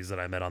my buddies that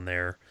I met on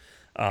there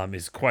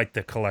is quite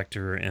the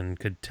collector and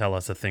could tell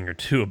us a thing or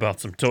two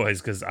about some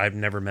toys, because I've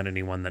never met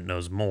anyone that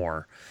knows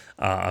more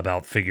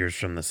about figures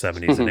from the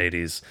 70s and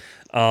 80s.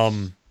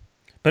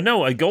 But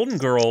no, a Golden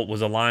Girl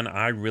was a line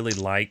I really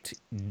liked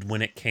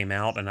when it came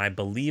out, and I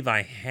believe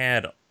I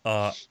had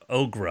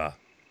Ogra,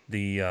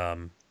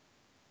 the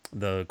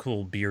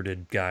cool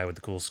bearded guy with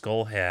the cool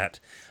skull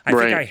hat. I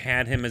think I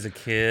had him as a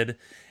kid.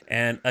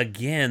 And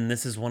again,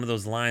 this is one of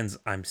those lines,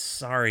 I'm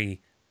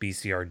sorry,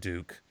 BCR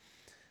Duke,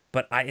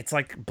 but it's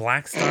like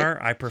Black Star.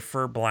 I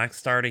prefer Black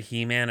Star to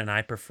He-Man, and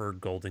I prefer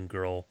Golden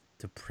Girl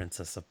to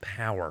Princess of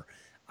Power.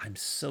 I'm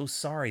so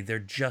sorry. They're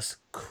just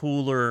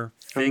cooler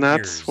figures. And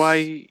that's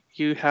why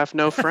you have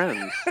no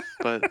friends,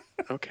 but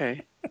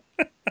okay.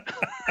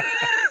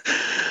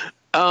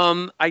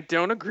 I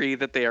don't agree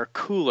that they are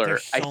cooler.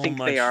 I think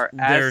they are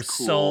as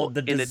cool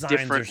the in a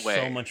different way.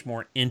 They're so much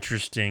more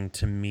interesting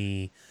to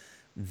me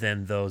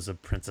than those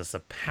of Princess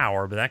of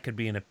Power, but that could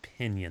be an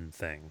option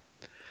thing.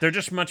 They're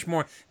just much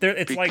more.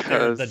 It's like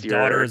they're the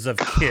daughters of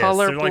Kiss. They're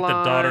like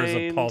the daughters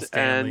of Paul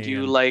Stanley. And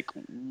you like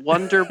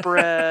Wonder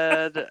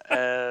Bread,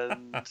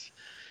 and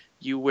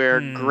you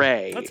wear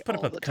gray. Let's put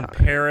up a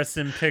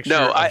comparison picture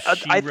of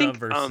She-Ra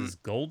versus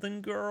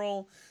Golden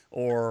Girl,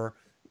 or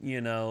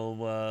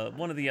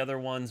one of the other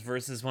ones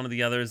versus one of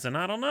the others, and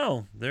I don't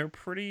know.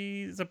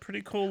 It's a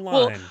pretty cool line.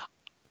 Well,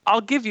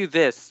 I'll give you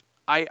this.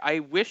 I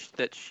wish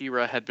that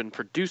She-Ra had been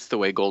produced the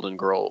way Golden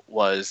Girl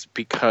was,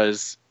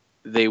 because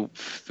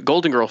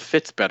Golden Girl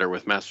fits better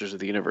with Masters of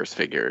the Universe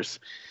figures.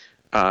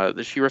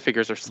 The She-Ra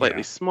figures are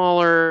slightly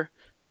smaller.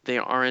 They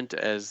aren't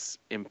as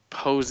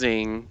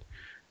imposing.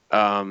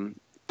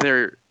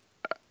 They're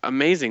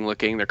amazing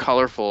looking. They're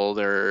colorful.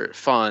 They're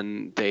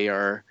fun. They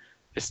are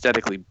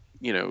aesthetically,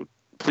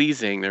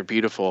 pleasing. They're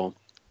beautiful.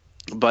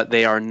 But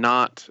they are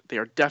not. They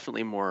are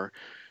definitely more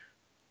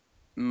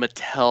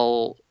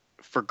Mattel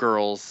for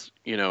girls,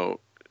 that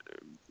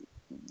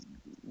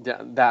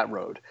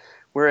road.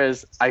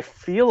 Whereas I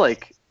feel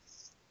like,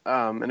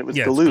 and it was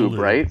Galoob,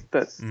 right,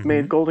 that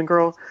made Golden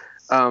Girl.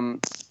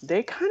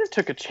 They kind of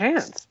took a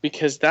chance,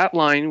 because that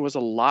line was a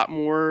lot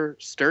more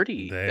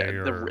sturdy.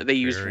 They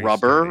used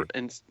rubber, sturdy.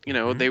 And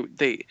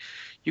they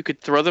you could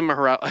throw them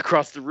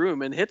across the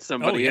room and hit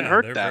somebody and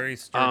hurt them. They're very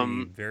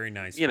sturdy, very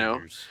nice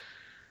figures.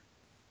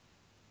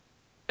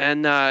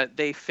 And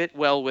they fit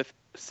well with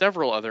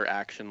several other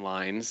action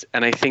lines,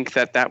 and I think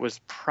that was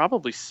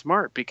probably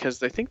smart,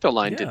 because I think the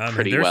line did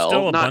pretty well. There's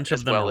still a bunch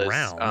of them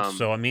around,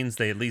 so it means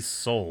they at least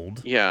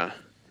sold. Yeah.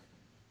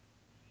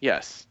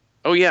 Yes.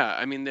 Oh yeah.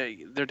 I mean,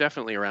 they're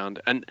definitely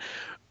around, and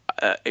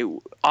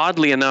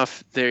oddly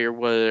enough, there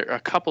were a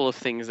couple of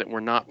things that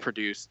were not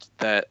produced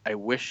that I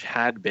wish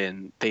had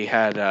been. They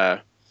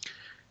had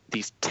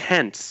these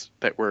tents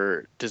that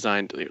were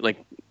designed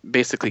like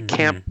basically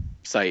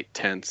campsite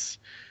tents.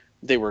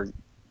 They were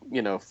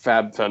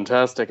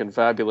fantastic and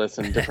fabulous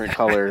in different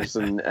colors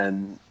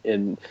and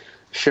in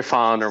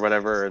chiffon or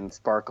whatever and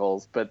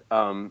sparkles, but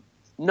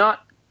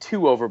not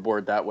too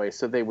overboard that way,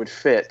 so they would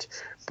fit.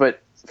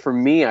 But for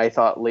me, I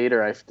thought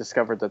later I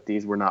discovered that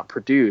these were not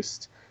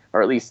produced,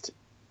 or at least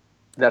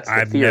that's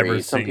the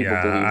theory. Some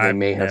people believe they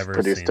may have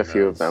produced a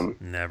few of them.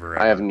 Never.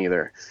 I haven't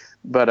either.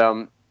 But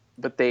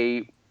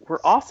they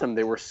were awesome.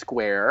 They were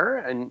square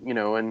and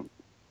and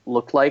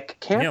looked like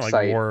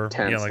campsite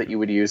tents that you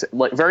would use,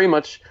 like very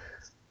much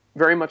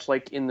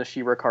like in the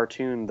She-Ra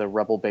cartoon. The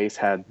Rebel base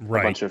had a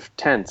bunch of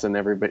tents, and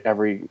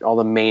all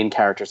the main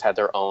characters had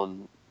their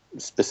own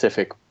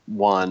specific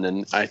one.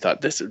 And I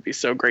thought this would be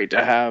so great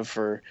to have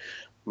for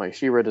my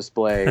She-Ra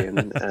display,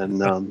 and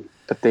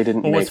but they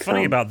didn't. Well, make what's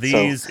funny them. about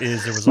these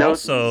is there was no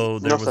also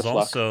such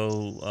luck.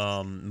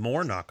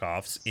 more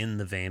knockoffs in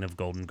the vein of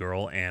Golden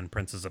Girl and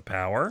Princess of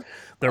Power.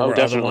 There Oh, were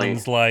other definitely.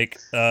 ones like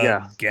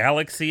Yeah.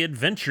 Galaxy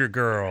Adventure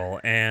Girl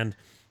and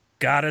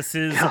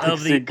Goddesses of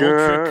Galaxy the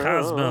Girl. Ultra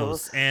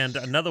Cosmos, and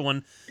another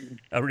one,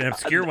 an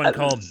obscure one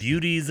called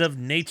Beauties of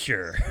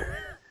Nature.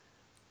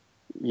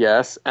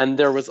 Yes, and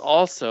there was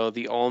also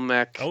the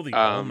Olmec. Oh, the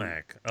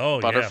Olmec. Oh,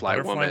 Butterfly yeah,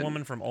 Butterfly Woman.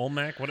 Woman from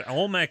Olmec.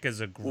 Olmec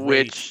is a great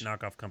Which-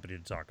 knockoff company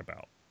to talk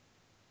about.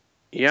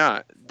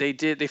 Yeah, they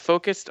did. They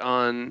focused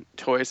on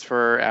toys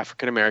for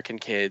African American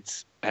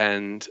kids,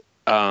 and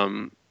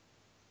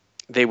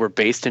they were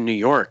based in New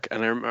York.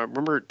 And I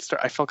remember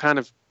I fell kind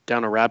of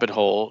down a rabbit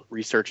hole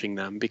researching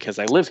them because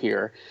I live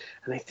here,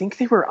 and I think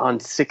they were on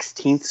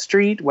 16th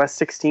Street, West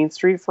 16th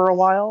Street, for a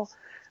while.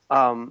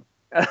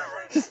 I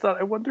just thought,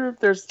 I wonder if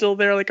they're still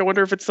there. Like, I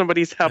wonder if it's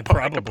somebody's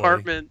Probably.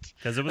 apartment.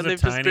 Because it was And a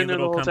they've just tiny been there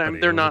the little whole time.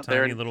 company. They're It was not a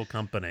tiny there. little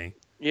company.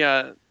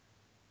 Yeah.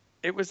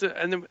 It was,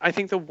 and then I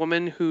think the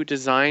woman who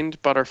designed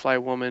Butterfly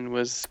Woman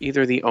was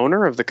either the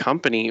owner of the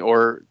company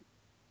or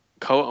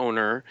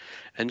co-owner,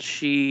 and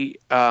she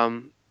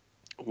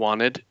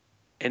wanted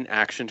an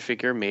action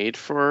figure made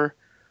for,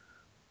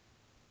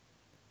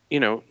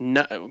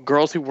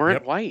 girls who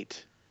weren't Yep.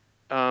 white,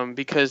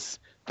 because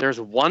there's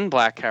one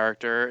black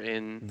character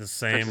in The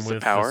same Princess with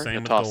of Power, with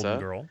Natasha. Golden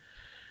Girl.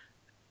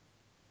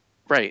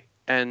 Right,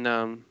 and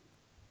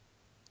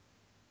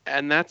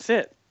that's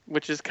it,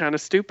 which is kind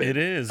of stupid. It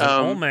is. And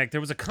Olmec,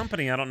 there was a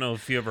company, I don't know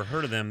if you ever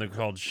heard of them, they're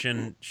called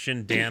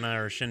Shindana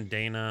or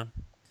Shindana.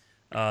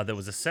 That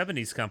was a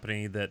 70s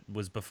company that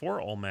was before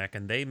Olmec,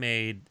 and they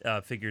made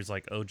figures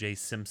like O.J.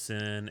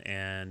 Simpson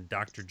and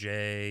Dr.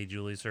 J,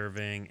 Julius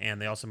Erving, and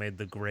they also made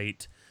the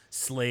great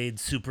Slade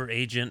Super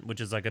Agent,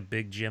 which is like a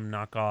Big Jim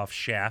knockoff,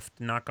 Shaft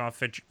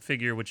knockoff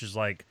figure, which is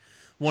like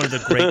one of the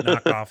great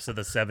knockoffs of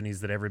the 70s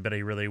that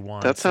everybody really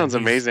wants. That sounds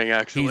And amazing,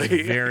 actually.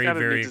 He's very, I kinda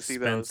very need to see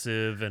those.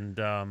 expensive,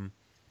 and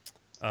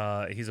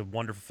he's a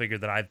wonderful figure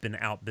that I've been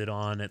outbid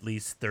on at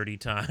least 30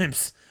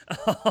 times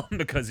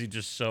because he's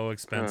just so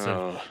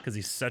expensive, because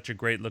he's such a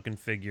great looking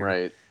figure.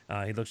 Right.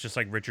 He looks just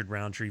like Richard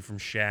Roundtree from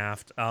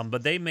Shaft.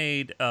 But they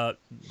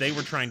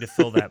were trying to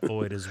fill that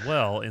void as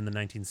well in the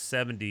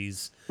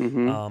 1970s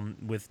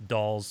with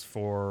dolls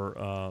for,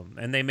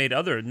 and they made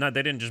they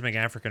didn't just make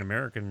African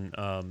American,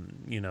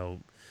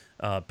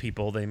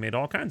 people. They made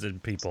all kinds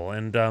of people,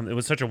 and it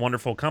was such a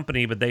wonderful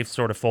company. But they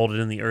sort of folded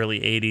in the early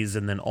 '80s,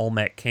 and then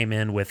Olmec came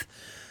in with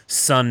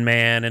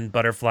Sunman and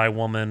Butterfly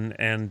Woman,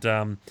 and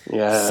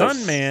Yes.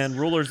 Sunman,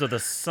 Rulers of the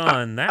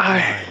Sun. That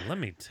line, let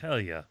me tell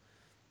you,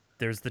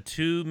 there's the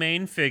two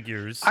main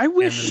figures, I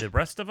wish- and then the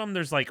rest of them,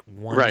 there's like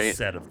one Right.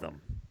 set of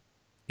them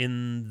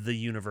in the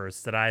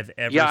universe that I've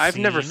ever Yeah,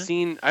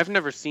 seen. I've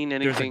never seen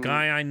anything. There's a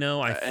guy I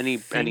know. any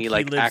think he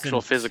like lives actual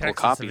in physical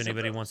Texas, copies If of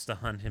anybody them. wants to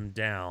hunt him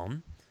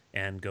down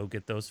and go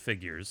get those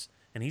figures,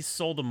 and he's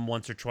sold them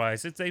once or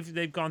twice.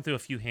 They've gone through a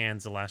few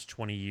hands the last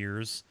 20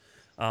 years,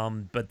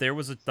 but there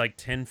was like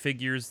 10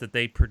 figures that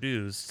they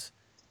produced,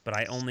 but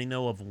I only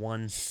know of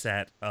one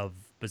set of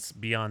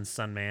beyond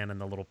Sunman and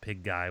the little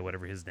pig guy,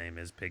 whatever his name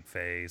is,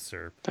 Pigface,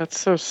 or That's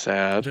so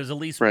sad. there's at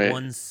least Right.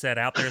 one set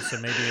out there. So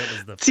maybe it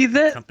was the See,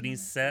 that-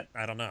 company's set.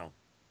 I don't know.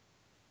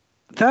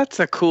 That's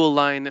a cool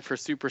line for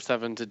Super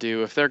 7 to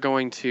do if they're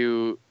going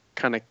to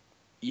kind of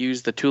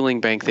use the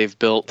tooling bank they've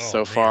built Oh, so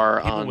man.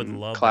 far People would on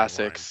love that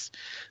classics.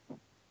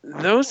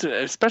 Those,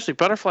 especially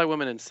Butterfly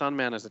Woman and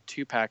Sunman as a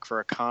 2-pack for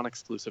a con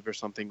exclusive or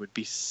something, would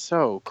be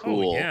so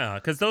cool. Oh yeah,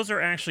 because those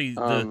are actually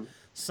the Um,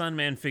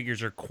 Sunman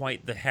figures are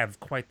have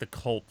quite the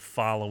cult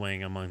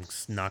following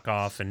amongst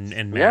knockoff and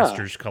Yeah.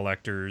 Masters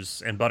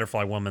collectors, and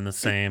Butterfly Woman the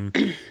same.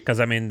 Because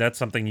I mean that's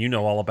something you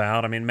know all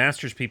about. I mean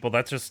Masters people,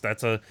 that's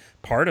a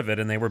part of it,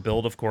 and they were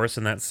built, of course,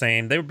 in that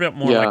same. They were built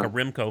more Yeah. like a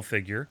Rimco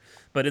figure,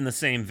 but in the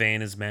same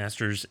vein as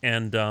Masters.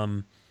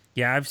 And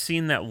yeah, I've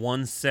seen that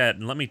one set,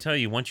 and let me tell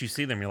you, once you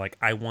see them, you're like,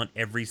 I want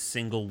every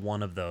single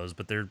one of those.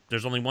 But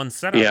there's only one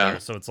set out Yeah. there,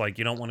 so it's like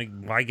you don't want to.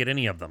 Why get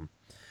any of them?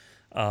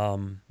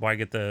 Why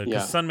get the? Yeah.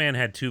 Because Sunman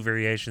had two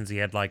variations. He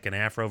had like an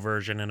Afro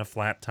version and a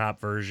flat top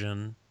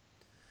version,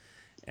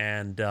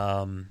 and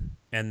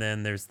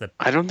then there's the.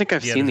 I don't think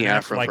I've yeah, seen there's the an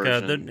Afro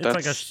version. it's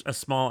like a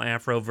small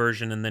Afro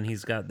version, and then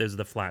there's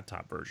the flat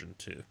top version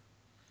too.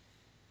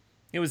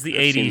 It was the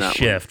I've seen 80s that one.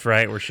 shift,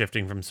 right? We're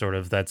shifting from sort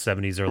of that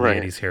 70s, early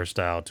Right. 80s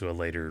hairstyle to a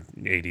later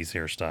 80s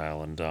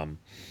hairstyle,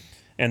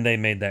 and they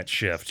made that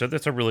shift. So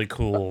that's a really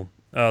cool.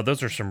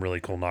 Those are some really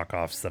cool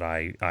knockoffs that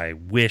I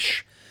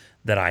wish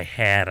that I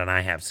had, and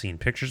I have seen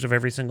pictures of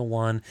every single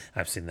one.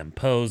 I've seen them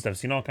posed. I've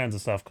seen all kinds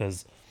of stuff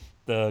because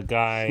the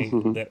guy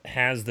that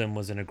has them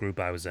was in a group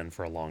I was in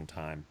for a long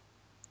time.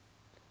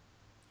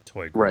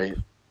 Toy group.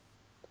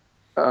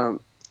 Right.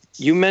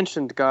 You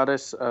mentioned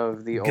Goddess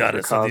of the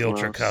Goddess Ultra of the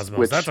Cosmos, Ultra Cosmos.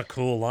 which That's a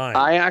cool line.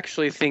 I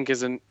actually think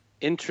is an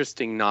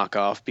interesting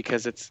knockoff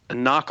because it's a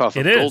knockoff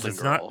It of is. Golden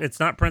It's Girl. It's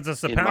not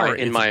Princess of in my- Power.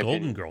 in It's my a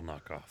Golden opinion. Girl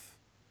knockoff.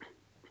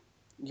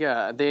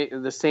 Yeah, they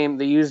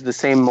use the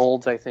same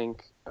molds, I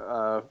think,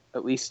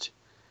 at least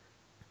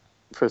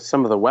for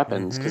some of the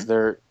weapons because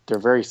they're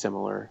very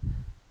similar.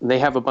 And they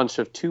have a bunch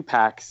of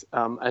 2-packs.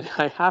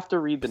 I have to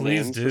read the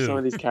names for some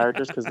of these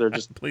characters because they're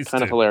just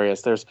kind of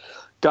hilarious. There's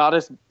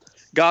Goddess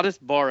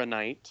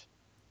Boronite,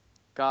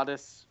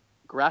 Goddess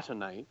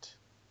Gratonite,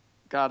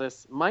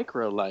 Goddess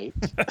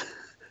Microlite,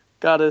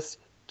 Goddess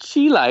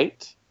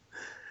Cheelite,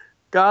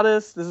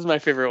 Goddess, this is my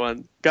favorite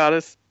one,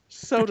 Goddess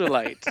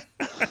Sodalite,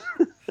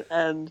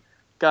 and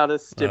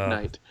Goddess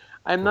Stibnite.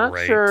 I'm not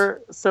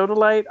sure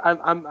Sodalite.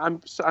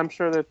 I'm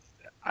sure that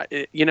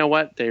you know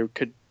what, there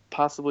could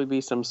possibly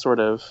be some sort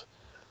of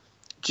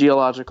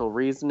geological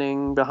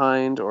reasoning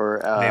behind,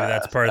 or maybe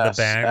that's part of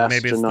the back.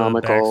 Maybe it's the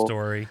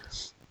backstory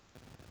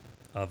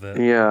of it.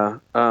 Yeah,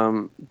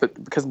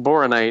 but because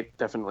boronite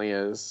definitely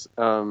is,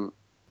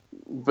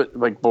 but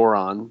like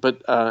boron,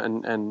 but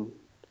and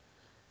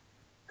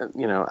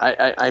you know,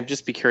 I'd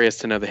just be curious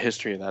to know the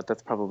history of that.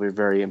 That's probably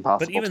very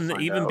impossible. But even to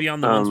find out.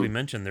 beyond the ones we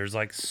mentioned, there's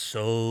like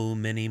so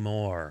many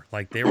more.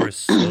 Like there were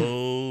so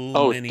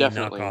many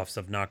knockoffs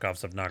of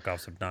knockoffs of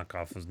knockoffs of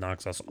knockoffs of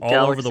knockoffs all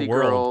Galaxy over the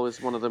world. Girl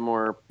is one of the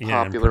more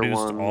popular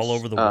ones. All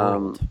over the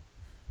world.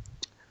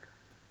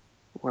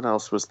 What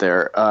else was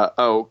there?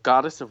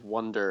 Goddess of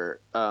Wonder,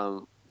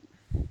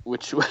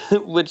 which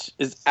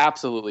is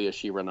absolutely a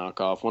She-Ra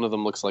knockoff. One of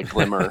them looks like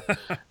Glimmer,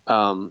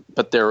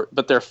 but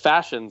their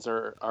fashions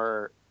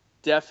are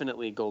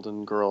definitely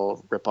Golden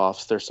Girl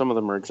ripoffs. Some of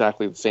them are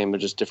exactly the same. They're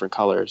just different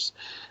colors.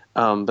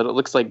 But it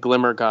looks like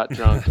Glimmer got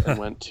drunk and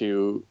went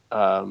to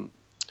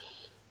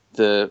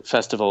the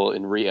festival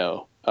in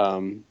Rio.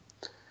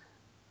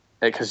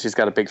 Because she's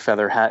got a big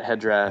feather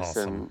headdress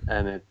and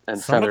some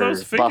feather of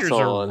those figures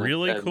bustle are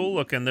really cool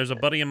looking. There's a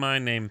buddy of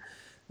mine named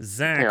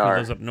Zach who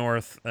lives up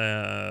north,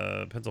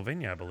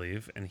 Pennsylvania, I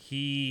believe, and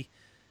he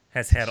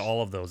has had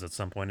all of those at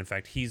some point. In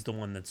fact, he's the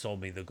one that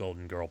sold me the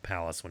Golden Girl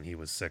Palace when he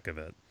was sick of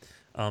it.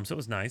 So it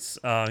was nice.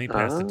 He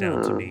passed it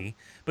down to me.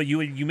 But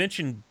you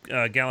mentioned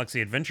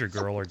Galaxy Adventure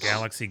Girl or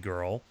Galaxy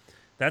Girl.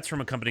 That's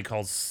from a company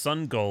called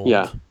Sun Gold.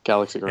 Yeah,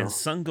 Galaxy Girl. And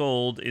Sun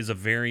Gold is a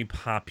very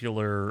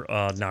popular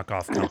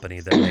knockoff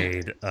company that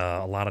made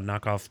a lot of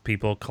knockoff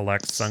people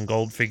collect Sun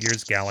Gold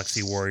figures,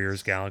 Galaxy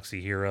Warriors, Galaxy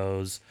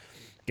Heroes,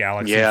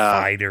 Galaxy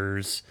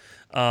Fighters.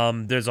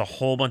 There's a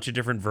whole bunch of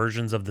different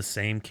versions of the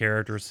same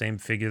character, same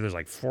figure. There's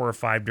like 4 or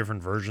 5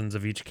 different versions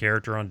of each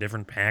character on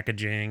different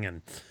packaging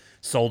and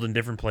sold in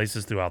different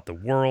places throughout the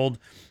world.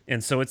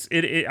 And so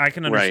I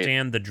can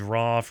understand the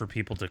draw for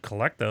people to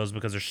collect those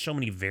because there's so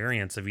many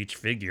variants of each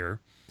figure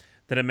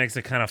that it makes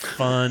it kind of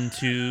fun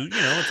to,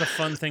 it's a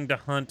fun thing to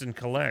hunt and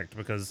collect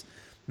because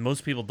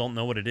most people don't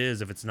know what it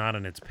is if it's not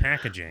in its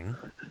packaging.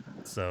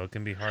 So it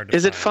can be hard to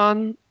Is it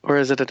fun or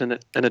is it an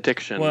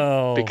addiction?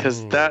 Well,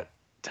 because that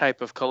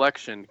type of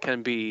collection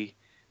can be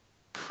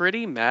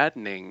pretty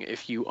maddening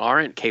if you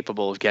aren't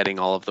capable of getting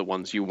all of the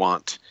ones you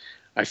want.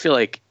 I feel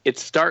like it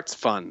starts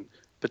fun,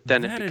 but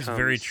then it becomes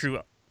very true.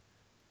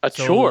 A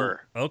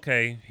chore.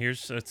 Okay,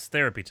 it's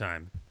therapy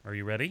time. Are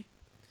you ready?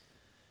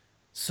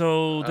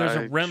 So there's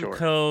a Remco.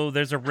 Sure.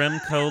 There's a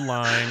Remco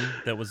line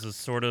that was a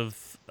sort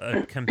of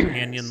a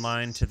companion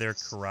line to their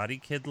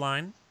Karate Kid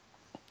line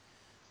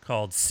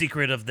called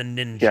Secret of the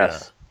Ninja.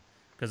 Yes.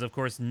 Because of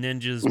course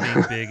ninjas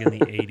being big in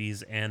the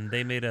 80s, and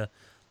they made a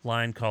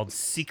line called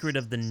Secret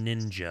of the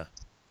Ninja.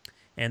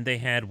 And they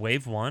had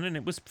Wave 1, and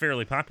it was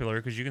fairly popular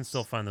because you can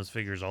still find those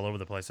figures all over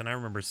the place. And I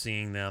remember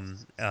seeing them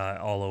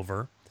all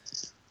over.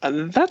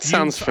 That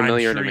sounds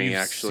familiar to me,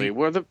 actually.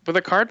 Were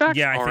the card backs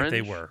orange? I think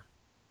they were.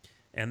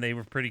 And they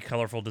were pretty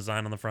colorful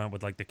design on the front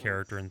with like the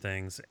character and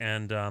things.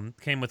 And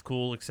came with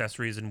cool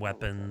accessories and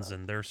weapons.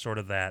 And they're sort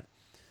of that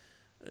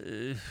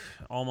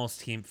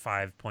almost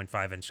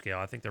 5.5-inch scale.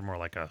 I think they're more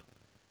like a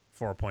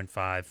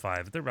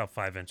 4.5. They're about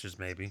 5 inches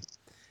maybe.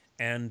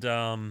 And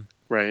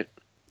right.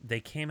 They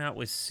came out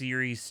with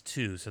Series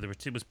 2, so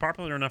it was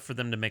popular enough for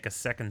them to make a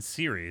second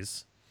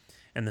series,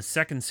 and the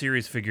second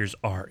series figures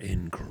are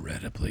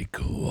incredibly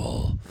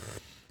cool.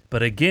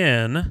 But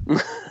again,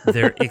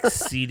 they're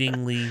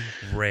exceedingly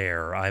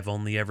rare. I've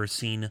only ever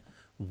seen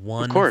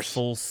one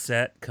full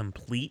set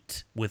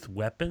complete with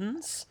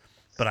weapons,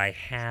 but I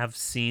have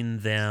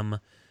seen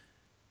them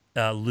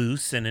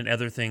loose and in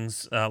other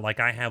things. Like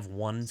I have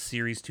one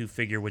Series 2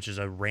 figure, which is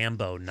a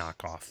Rambo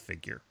knockoff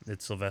figure.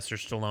 It's Sylvester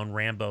Stallone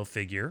Rambo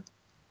figure.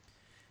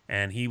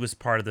 And he was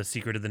part of the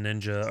Secret of the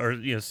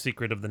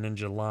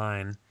Ninja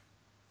line.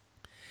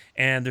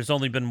 And there's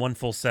only been one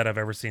full set I've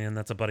ever seen, and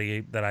that's a buddy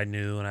that I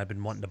knew, and I've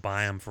been wanting to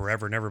buy them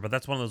forever and ever. But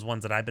that's one of those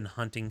ones that I've been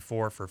hunting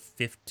for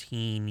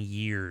 15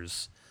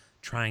 years,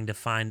 trying to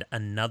find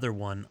another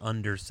one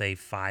under, say,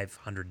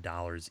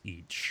 $500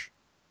 each.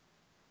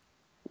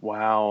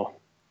 Wow.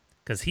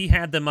 Because he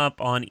had them up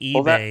on eBay.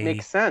 Well, that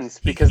makes sense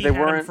because they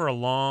weren't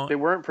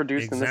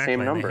produced in the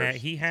same numbers.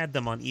 He had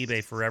them on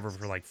eBay forever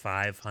for like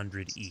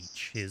 $500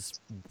 each. His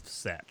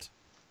set,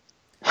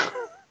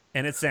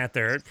 and it sat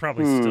there. It's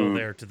probably still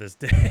there to this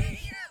day.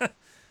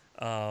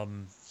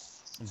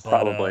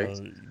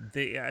 Probably.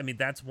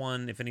 That's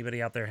one. If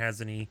anybody out there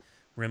has any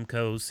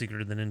Remco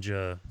Secret of the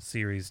Ninja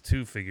Series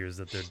 2 figures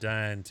that they're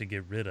dying to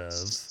get rid of.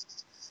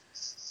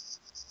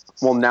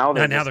 Well, now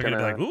they're Now just they're gonna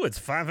be like, "Ooh, it's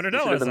 $500." should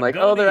have been I'm like,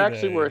 going oh, they're eBay.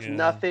 actually worth Yeah.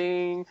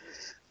 nothing.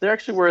 They're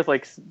actually worth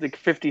like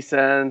 50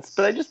 cents,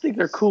 but I just think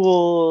they're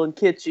cool and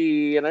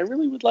kitschy, and I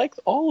really would like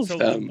all of So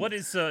them. what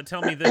is?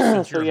 Tell me this,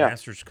 since So, you're a yeah.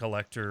 Masters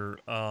collector,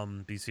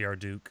 BCR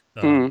Duke.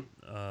 Mhm.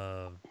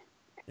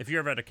 If you're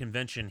ever at a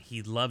convention,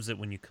 he loves it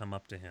when you come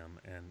up to him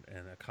and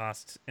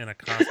accost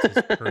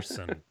his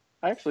person.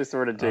 I actually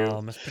sort of do.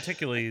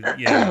 Particularly,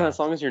 As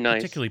long as you're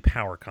nice. particularly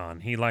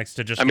PowerCon. He likes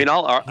to just. I mean, he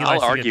I'll likes to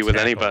get argue with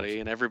tackled. anybody,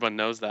 and everyone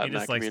knows that He in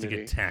just that likes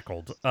community. to get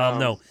tackled.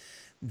 No,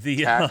 the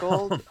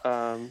Tackled.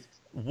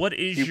 what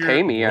is you your?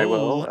 pay me, I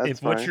will.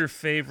 That's What's fine. your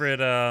favorite?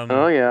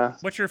 Oh yeah.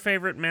 What's your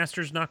favorite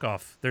Masters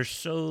knockoff? There's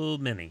so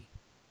many.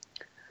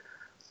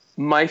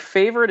 My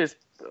favorite is,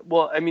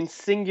 well, I mean,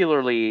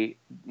 singularly,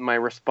 my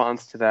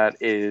response to that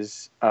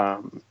is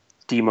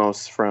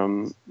Demos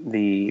from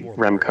the Warlord.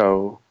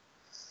 Remco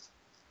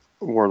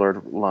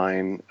Warlord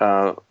line,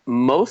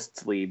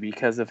 mostly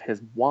because of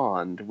his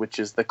wand, which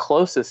is the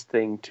closest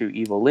thing to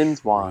Evil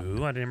Lynn's wand.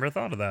 Ooh, I never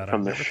thought of that. From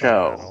I've the never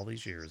thought of that show. all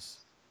these years.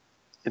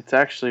 It's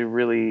actually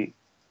really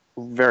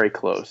very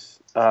close.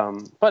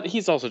 But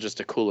he's also just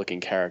a cool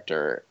looking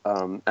character.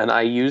 And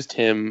I used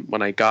him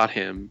when I got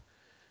him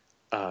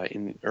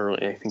in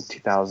early, I think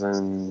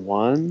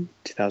 2001,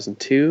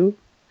 2002.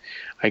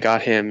 I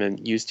got him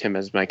and used him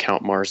as my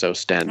Count Marzo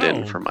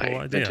stand-in for my cool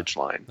idea. vintage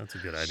line. That's a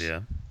good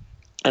idea.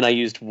 And I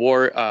used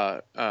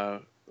Warlord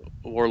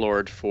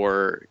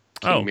for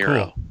King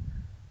Miro.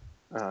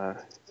 Cool.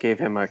 Gave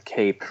him a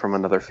cape from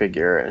another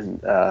figure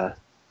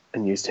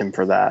and used him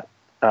for that.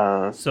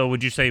 So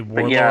would you say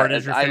Warlord yeah,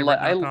 is your I favorite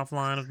knockoff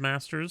line of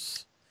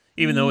Masters?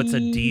 Even though it's a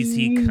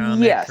DC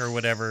comic Yes. or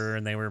whatever,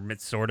 and they were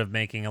sort of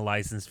making a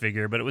licensed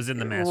figure, but it was in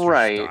the Masters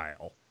Right.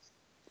 style.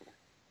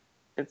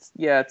 It's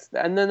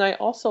and then I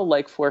also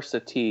like Forza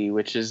T,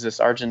 which is this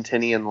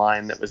Argentinian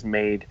line that was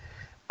made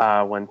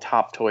when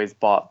Top Toys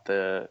bought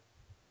the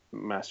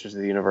Masters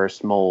of the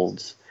Universe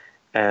molds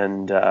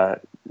and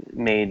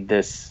made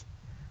this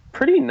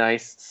pretty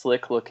nice,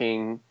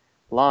 slick-looking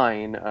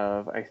line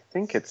of, I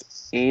think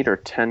it's 8 or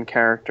 10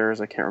 characters.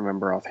 I can't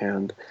remember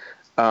offhand.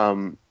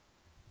 And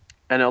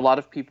a lot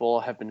of people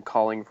have been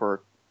calling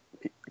for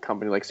a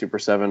company like Super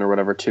 7 or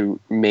whatever to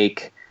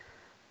make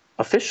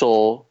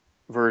official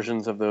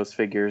versions of those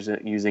figures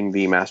using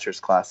the Masters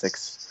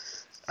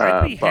Classics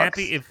I'd be bucks,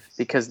 happy if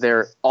because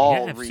they're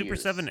all if Super reused.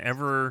 7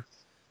 ever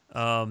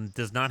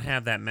does not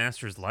have that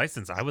Masters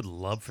license. I would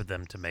love for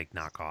them to make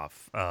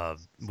knockoff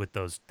with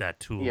that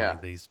tooling. Yeah.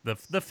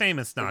 The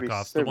famous It'd be-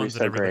 knockoffs, the it'd be ones so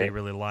that everybody great.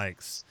 really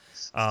likes.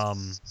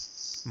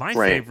 My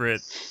Right.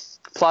 favorite.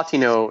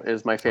 Platino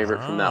is my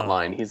favorite from that Oh.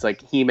 line. He's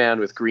like He-Man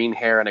with green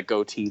hair and a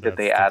goatee that That's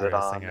they the added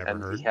greatest on, thing I ever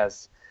and heard. he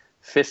has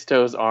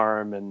Fisto's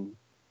arm and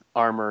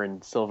armor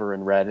in silver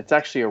and red. It's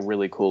actually a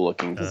really cool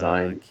looking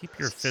design. Keep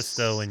your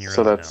Fisto in your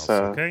So own that's, house,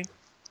 okay?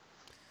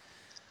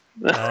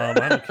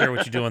 I don't care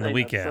what you do on the I know,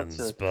 weekends,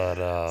 such a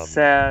but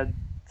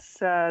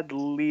sad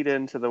lead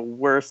into the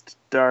worst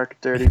dark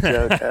dirty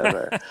joke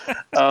ever.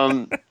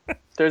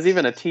 There's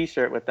even a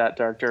T-shirt with that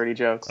dark dirty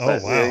joke. oh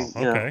but, wow,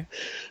 you know, okay.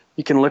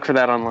 you can look for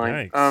that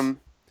online. Yikes.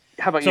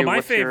 How about So you? my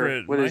What's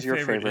favorite, what my is your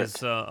favorite favorite?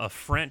 is a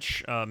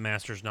French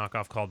Masters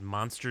knockoff called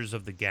Monsters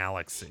of the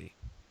Galaxy,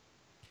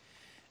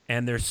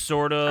 and they're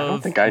sort of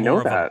don't think I know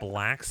more that. of a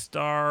Black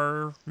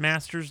Star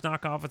Masters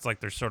knockoff. It's like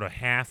they're sort of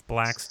half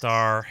Black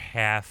Star,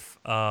 half.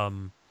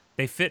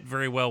 They fit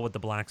very well with the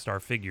Black Star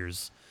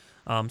figures,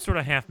 sort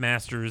of half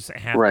Masters,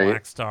 half Right.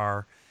 Black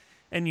Star,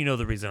 and you know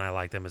the reason I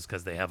like them is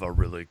because they have a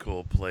really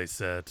cool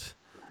playset.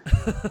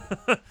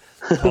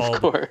 Of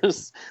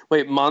course.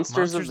 Wait,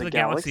 Monsters of the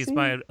Galaxy? is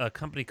by a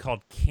company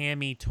called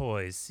Cami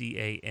Toys,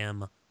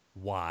 Camy,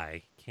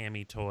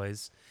 Cami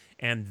Toys,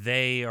 and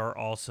they are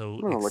also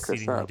I'm gonna look this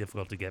exceedingly up.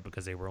 difficult to get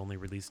because they were only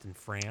released in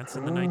France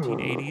in the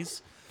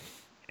 1980s,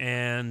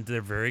 and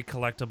they're very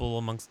collectible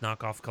amongst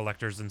knockoff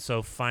collectors, and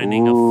so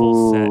finding a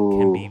full set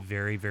can be Ooh.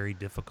 very, very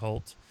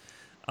difficult.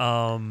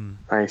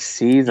 I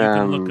see can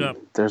them. look up-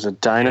 There's a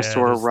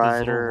dinosaur there's little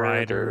rider.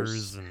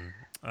 riders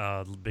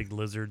and big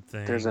lizard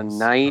things. There's a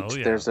knight. Oh,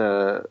 yeah. There's like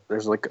a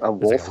There's wolf like a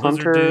lizard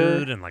hunter.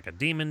 dude and like a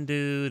demon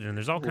dude, and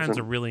there's all There's kinds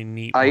an of really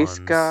neat ice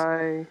ones.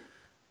 guy.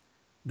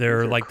 They're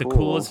These are like the cool.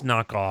 coolest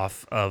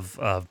knockoff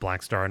of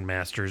Black Star and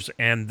Masters,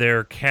 and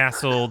their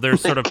castle, their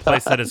sort of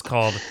playset is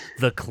called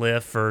The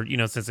Cliff, or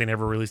since they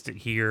never released it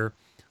here,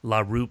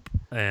 La Roupe,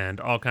 and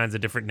all kinds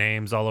of different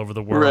names all over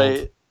the world.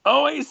 Right.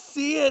 Oh, I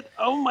see it.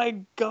 Oh my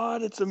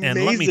God, it's amazing.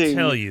 And let me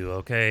tell you,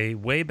 okay,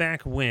 way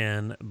back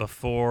when,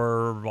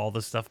 before all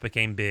this stuff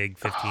became big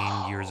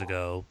 15 years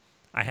ago,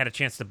 I had a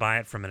chance to buy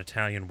it from an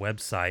Italian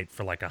website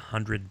for like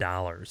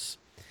 $100.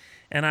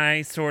 And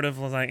I sort of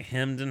was like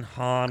hemmed and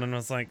hawed, and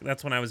was like,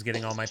 that's when I was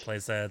getting all my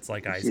playsets,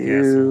 like Ice You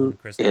Castle and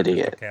Crystal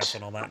idiot. Castle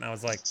and all that. And I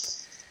was like,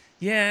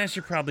 yeah, I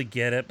should probably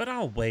get it, but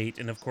I'll wait.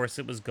 And of course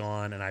it was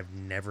gone, and I've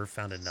never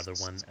found another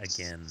one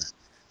again.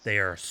 They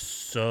are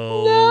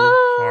so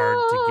hard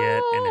to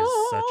get and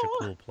is such a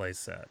cool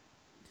playset.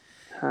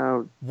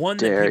 How One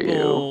dare that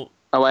people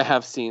Oh, I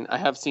have seen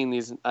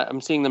these.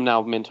 I'm seeing them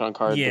now mint on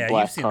card. The Yeah, you've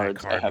black seen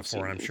cards. that I card have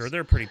before, seen I'm these. sure.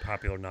 They're a pretty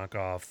popular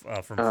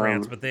knockoff from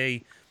France, but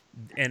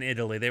and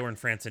Italy. They were in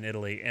France and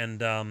Italy.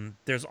 And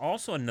there's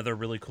also another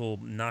really cool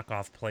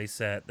knockoff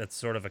playset that's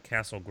sort of a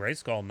Castle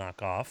Grayskull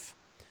knockoff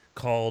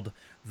called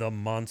the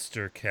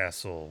Monster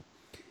Castle.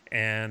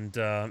 And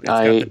it's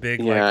got the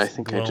big, I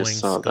think I glowing just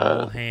saw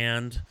skull that.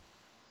 hand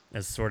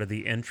as sort of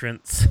the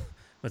entrance.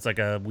 It's like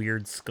a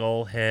weird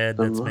skull head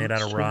The that's made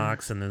out of monster.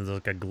 rocks, and then there's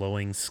like a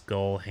glowing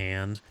skull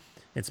hand.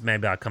 It's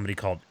made by a company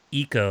called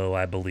Eco,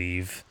 I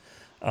believe.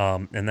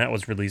 And that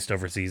was released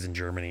overseas in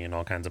Germany and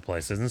all kinds of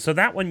places. And so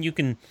that one you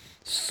can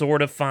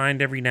sort of find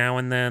every now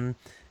and then.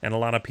 And a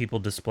lot of people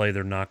display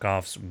their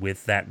knockoffs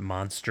with that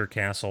Monster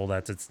Castle.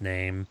 That's its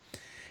name.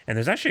 And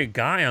there's actually a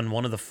guy on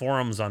one of the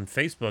forums on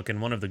Facebook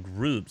in one of the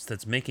groups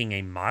that's making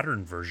a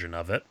modern version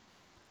of it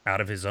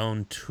out of his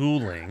own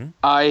tooling.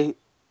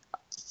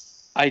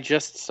 I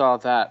just saw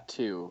that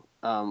too,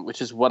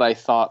 which is what I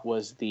thought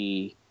was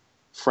the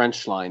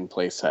French line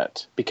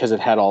playset because it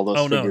had all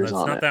those figures on it. Oh no,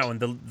 that's not that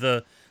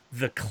one.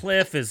 The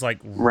cliff is like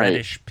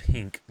reddish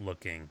pink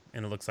looking,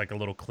 and it looks like a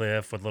little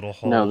cliff with little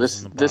holes No, in the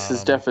bottom. this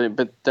is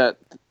definitely, but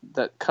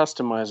that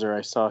customizer, I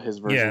saw his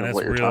version of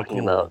what you're talking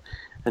about,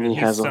 and he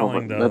has a whole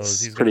bunch.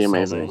 That's pretty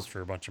amazing. Sell those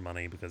for a bunch of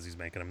money because he's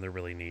making them. They're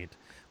really neat.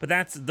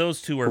 But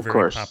those two are Of very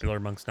course. popular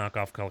amongst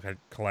knockoff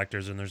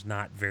collectors, and there's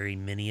not very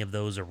many of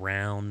those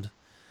around.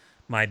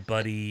 My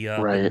buddy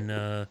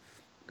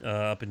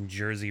up in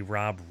Jersey,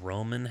 Rob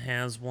Roman,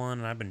 has one,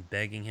 and I've been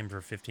begging him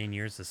for 15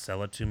 years to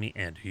sell it to me,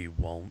 and he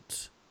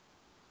won't.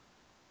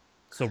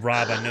 So,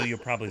 Rob, I know you'll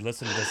probably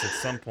listen to this at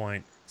some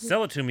point.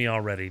 Sell it to me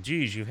already.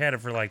 Geez, you've had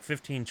it for like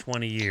 15,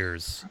 20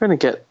 years. We're going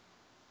to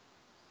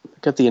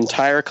get the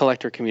entire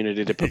collector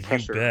community to put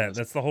pressure You bet. on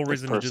That's the whole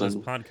reason to do this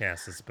person.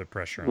 podcast, is to put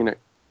pressure on. You know,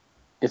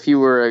 if you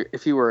were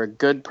a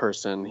good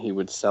person, he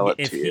would sell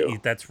it to you.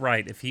 That's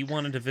right. If he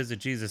wanted to visit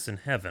Jesus in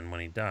heaven when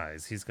he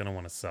dies, he's going to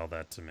want to sell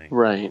that to me.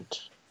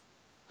 Right.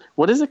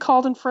 What is it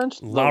called in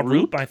French? La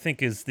Roupe, I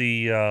think, is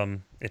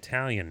the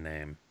Italian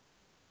name.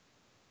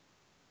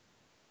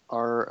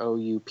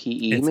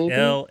 R-O-U-P-E, it's maybe?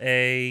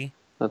 L-A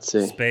Let's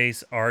see.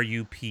 space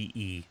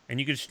R-U-P-E. And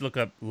you can just look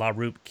up La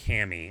Roupe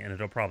Cami, and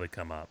it'll probably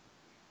come up.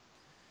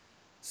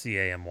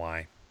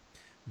 C-A-M-Y.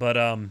 But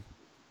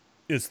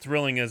as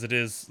thrilling as it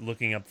is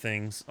looking up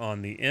things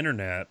on the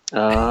internet,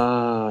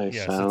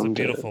 yes, it's a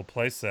beautiful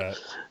playset.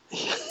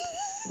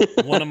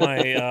 one of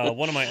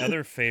my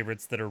other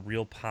favorites that are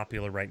real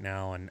popular right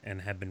now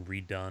and have been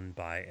redone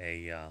by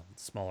a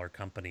smaller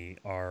company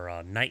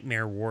are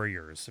Nightmare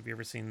Warriors. Have you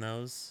ever seen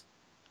those?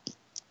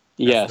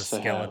 Yes, the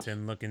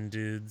skeleton-looking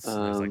dudes.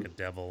 There's like a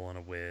devil and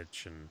a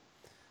witch and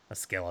a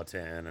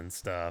skeleton and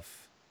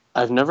stuff.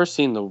 I've never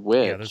seen the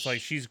witch. Yeah, there's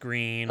she's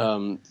green,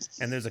 and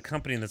there's a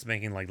company that's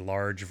making like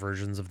large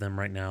versions of them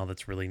right now.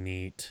 That's really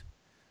neat.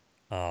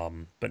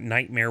 But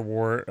Nightmare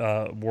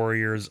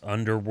Warriors,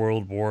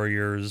 Underworld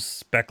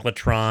Warriors,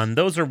 Spectratron,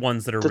 those are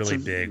ones that are really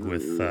big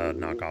with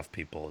knockoff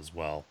people as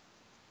well.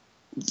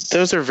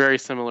 Those are very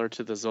similar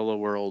to the Zola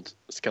World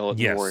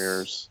Skeleton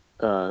Warriors.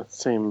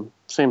 Same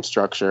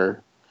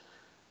structure.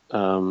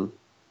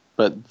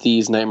 But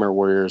these Nightmare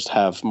Warriors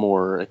have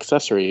more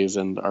accessories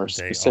and are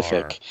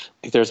specific.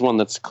 Like there's one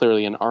that's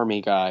clearly an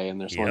army guy,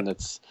 and there's one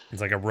that's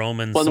it's like a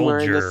Roman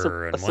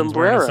soldier, and one's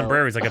wearing a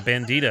sombrero. He's like a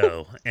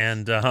bandito,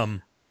 and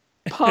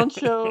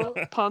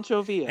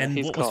Pancho Villa.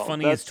 And what was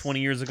funny is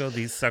 20 years ago,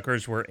 these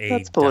suckers were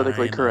a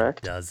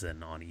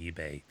dozen on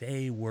eBay.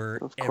 They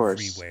were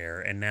everywhere,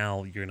 and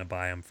now you're gonna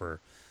buy them for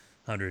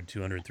 100,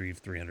 200,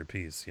 300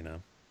 piece. You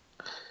know.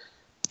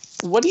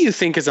 What do you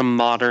think is a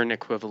modern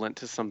equivalent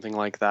to something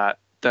like that?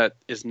 That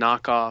is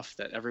knockoff,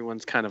 that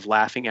everyone's kind of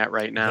laughing at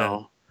right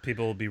now. That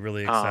people will be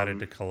really excited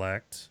to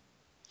collect.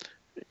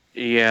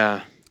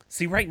 Yeah.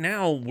 See, right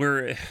now,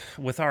 we're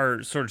with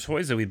our sort of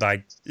toys that we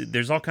buy,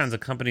 there's all kinds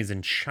of companies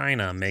in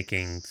China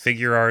making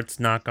figure arts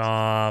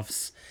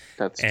knockoffs.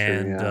 That's true,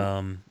 and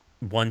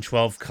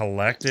 112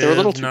 Collective They're a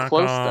little too knockoffs.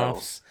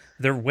 Close, though.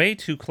 They're way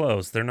too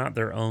close. They're not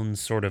their own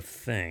sort of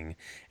thing.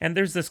 And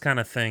there's this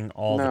kind of thing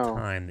all the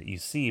time that you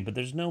see, but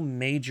there's no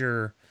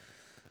major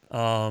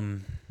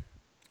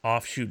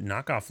offshoot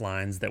knockoff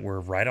lines that were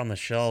right on the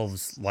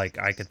shelves like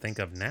I could think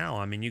of now.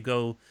 I mean, you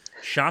go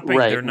shopping,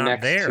 they're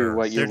not there.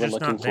 They're just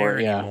not there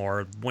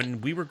anymore.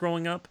 When we were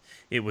growing up,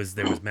 there was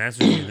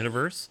Masters of the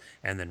Universe,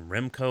 and then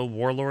Remco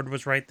Warlord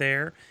was right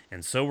there,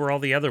 and so were all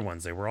the other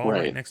ones. They were all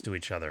right next to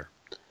each other.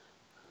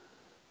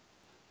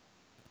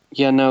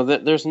 Yeah, no,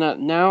 there's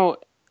not. Now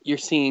you're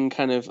seeing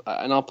kind of,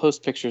 and I'll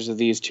post pictures of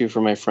these too for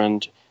my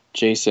friend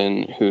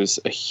Jason, who's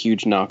a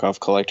huge knockoff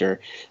collector.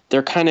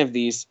 They're kind of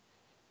these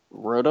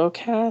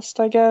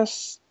Rotocast, I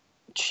guess,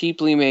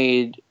 cheaply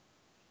made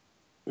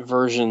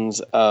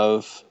versions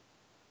of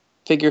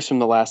figures from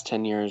the last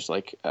 10 years,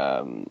 like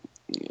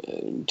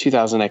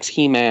 2000X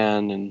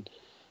He-Man and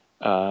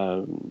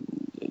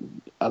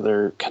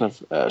other kind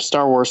of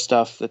Star Wars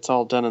stuff that's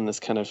all done in this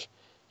kind of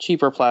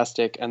cheaper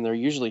plastic, and they're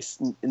usually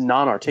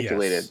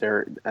non-articulated. Yes. They're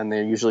usually non-articulated. Yes.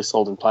 They're usually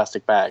sold in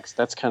plastic bags.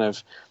 That's another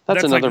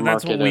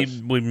That's market what we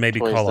of would maybe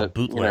toys call a that,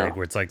 bootleg,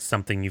 where it's like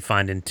something you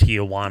find in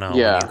Tijuana when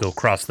Yeah. you go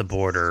across the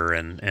border,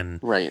 and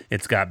Right.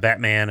 it's got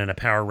Batman and a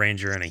Power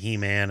Ranger and a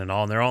He-Man and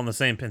they're all in the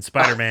same, and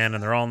Spider-Man,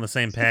 and they're all in the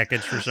same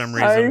package for some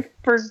reason.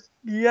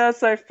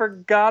 Yes, I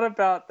forgot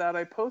about that.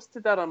 I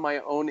posted that on my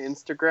own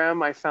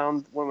Instagram. I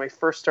found when I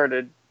first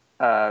started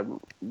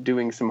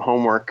doing some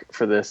homework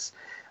for this,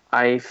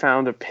 I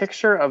found a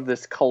picture of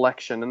this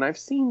collection, and I've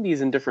seen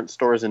these in different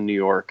stores in New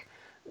York,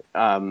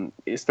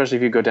 especially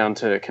if you go down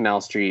to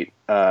Canal Street.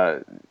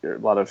 There are a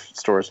lot of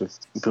stores with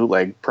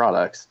bootleg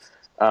products.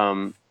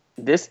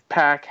 This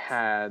pack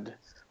had.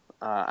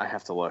 I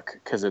have to look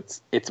because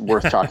it's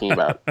worth talking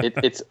about.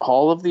 It's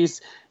all of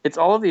these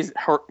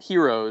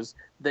heroes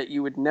that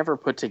you would never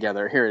put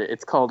together. Here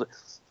it's called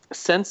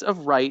Sense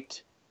of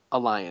Right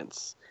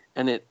Alliance,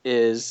 and it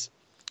is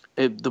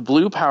the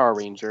blue Power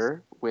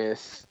Ranger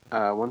with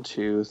 1,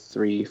 2,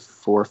 3,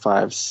 4,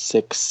 5,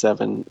 6,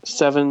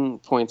 7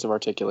 points of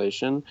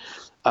articulation.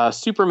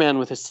 Superman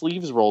with his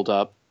sleeves rolled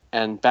up,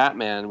 and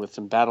Batman with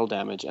some battle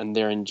damage, and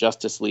they're in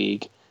Justice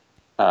League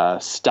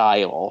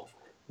style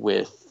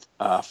with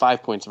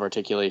 5 points of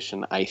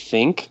articulation. I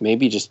think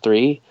maybe just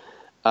 3.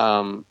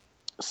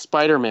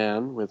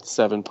 Spider-Man with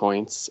 7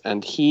 points,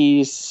 and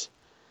he's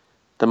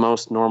the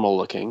most normal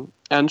looking.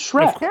 And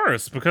Shrek. Of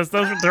course, because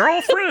they're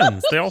all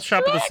friends. They all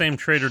shop at the same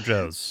Trader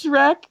Joe's.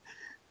 Shrek,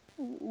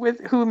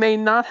 who may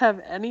not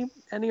have any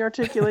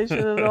articulation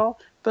at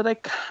all, but I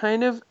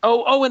kind of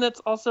and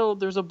it's also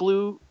there's a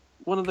blue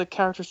one of the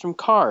characters from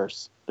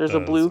Cars. There's a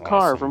blue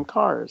car from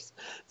Cars.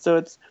 So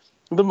it's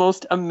the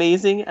most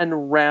amazing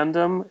and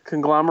random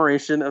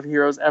conglomeration of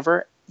heroes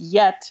ever.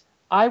 Yet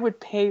I would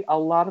pay a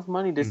lot of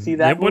money to see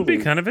that. It would be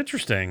kind of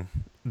interesting.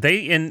 They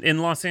in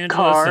Los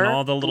Angeles and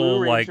all the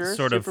little Ranger,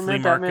 sort of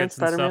Superman, flea markets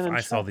Batman, and stuff. Spider-Man,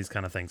 I saw these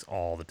kind of things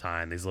all the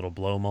time. These little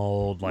blow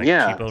mold,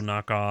 cheapo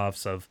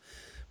knockoffs of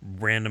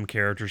random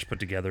characters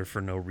put together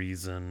for no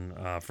reason.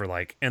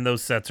 And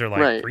those sets are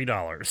like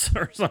 $3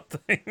 or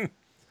something.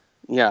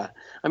 Yeah,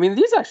 I mean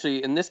these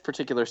actually in this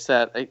particular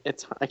set,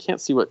 I can't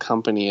see what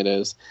company it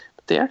is,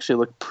 but they actually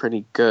look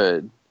pretty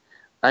good.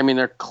 I mean,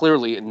 they're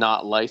clearly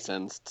not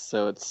licensed,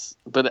 so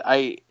the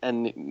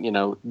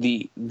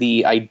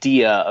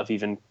idea of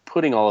even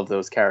putting all of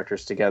those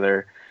characters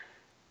together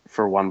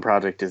for one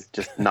project is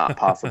just not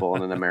possible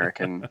in an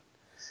American,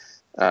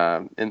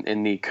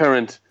 in the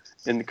current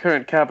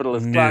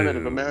capitalist climate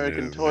of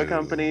American toy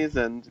companies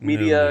and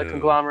media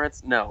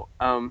conglomerates. No,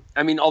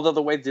 I mean, although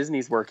the way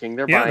Disney's working,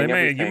 they're buying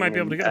everything. You might be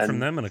able to get it from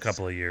them in a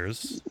couple of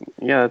years.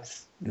 Yeah,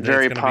 it's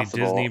very gonna possible.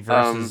 Be Disney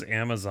versus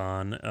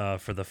Amazon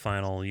for the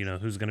final.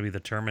 Who's going to be the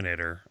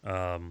Terminator?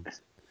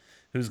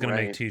 Who's going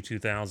to make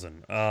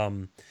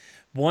T-2000?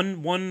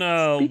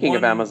 Speaking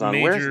of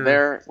Amazon,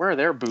 where are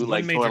their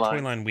bootleg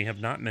toy line we have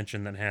not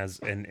mentioned that has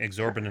an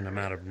exorbitant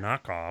amount of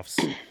knockoffs?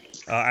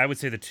 I would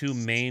say the two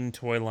main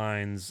toy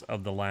lines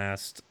of the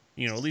last,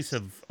 at least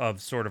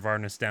of sort of our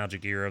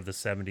nostalgic era of the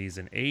 70s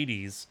and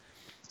 80s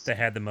that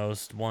had the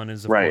most. One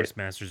is, of course,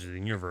 Masters of the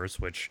Universe,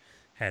 which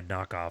had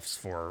knockoffs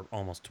for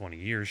almost 20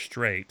 years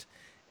straight,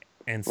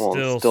 and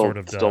still sort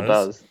of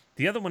does.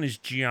 The other one is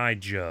G.I.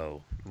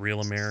 Joe, Real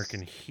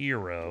American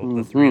Hero,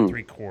 the 3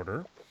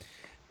 3/4,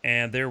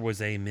 and there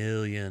was a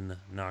million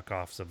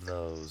knockoffs of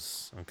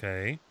those.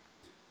 Okay,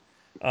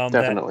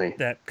 definitely.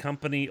 That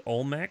company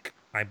Olmec,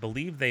 I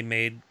believe they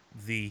made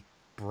the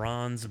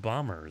Bronze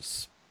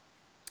Bombers,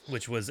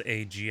 which was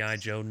a G.I.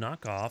 Joe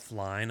knockoff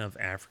line of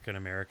African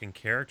American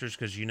characters,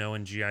 because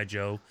in G.I.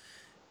 Joe,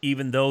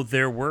 even though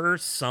there were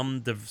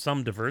some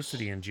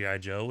diversity in G.I.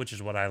 Joe, which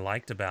is what I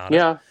liked about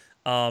it,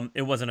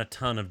 it wasn't a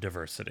ton of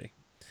diversity.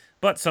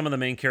 But some of the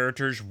main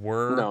characters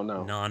were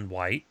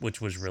non-white,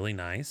 which was really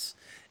nice.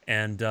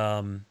 And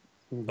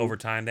over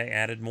time, they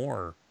added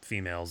more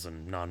females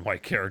and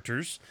non-white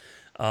characters.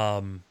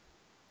 I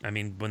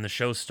mean, when the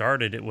show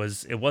started, it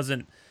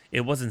wasn't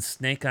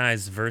Snake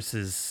Eyes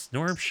versus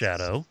Storm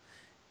Shadow.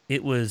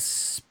 It was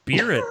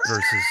Spirit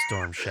versus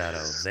Storm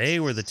Shadow. They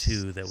were the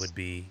two that would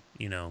be,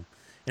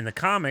 in the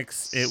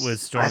comics, it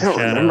was Storm Shadow. I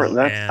don't remember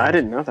that. I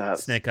didn't know that.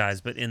 Snake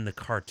Eyes, but in the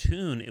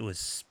cartoon, it was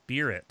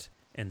Spirit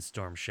and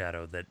Storm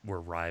Shadow that were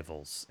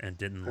rivals and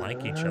didn't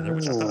like each other,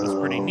 which I thought was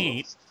pretty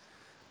neat.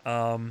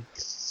 For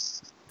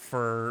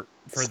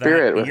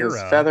Spirit that with era,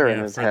 his feather in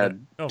his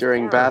head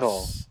during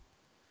battle.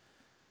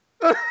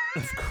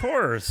 Of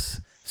course.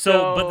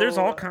 So, but there's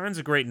all kinds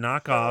of great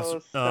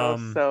knockoffs.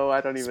 So I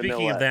don't even know.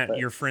 Speaking of that,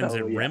 your friends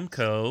at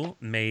Remco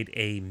made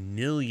 1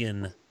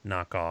 million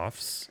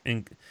knockoffs,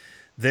 and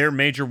their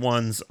major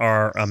ones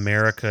are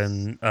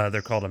American.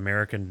 They're called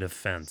American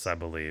Defense, I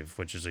believe,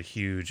 which is a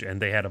huge, and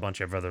they had a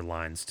bunch of other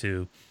lines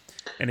too.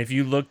 And if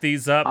you look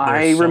these up,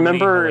 there's many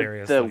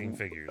hilarious looking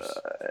figures.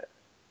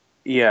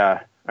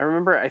 I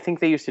remember. I think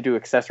they used to do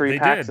accessory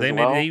packs as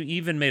well. They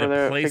even made a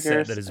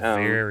playset that is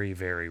very,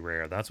 very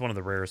rare. That's one of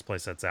the rarest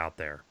playsets out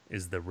there.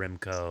 Is the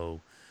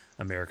Remco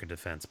American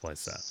Defense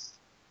playset.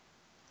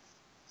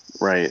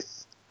 Right.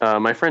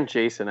 My friend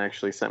Jason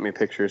actually sent me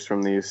pictures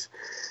from these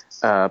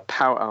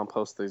I'll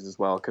post these as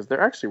well because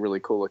they're actually really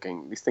cool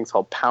looking. These things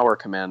called Power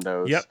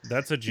Commandos. Yep,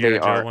 that's a They G.I.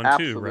 Joe are one too,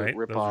 absolute right?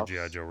 Those are ripoffs.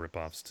 G.I. Joe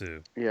ripoffs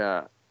too.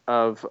 Yeah,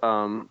 of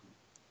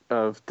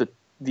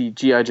the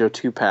G.I. Joe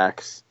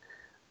 2-packs.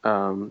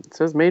 It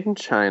says made in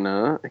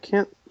China. I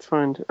can't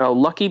find. Oh,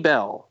 Lucky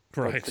Bell.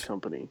 Right. That's the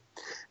company,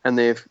 and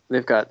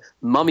they've got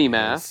Mummy Yes.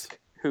 Mask,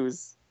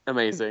 who's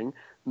amazing.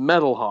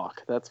 Metal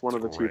Hawk. That's one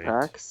of the Great.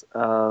 2-packs.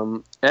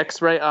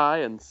 X-Ray Eye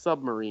and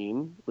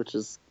Submarine, which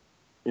is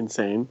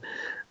insane.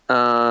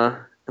 And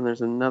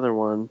there's another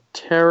one.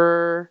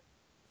 Terror.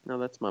 No,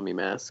 that's Mummy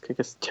Mask. I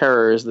guess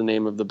Terror is the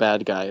name of the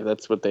bad guy.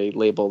 That's what they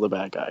label the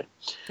bad guy.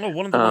 Oh,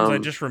 one of the ones I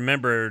just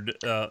remembered.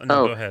 Go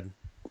ahead.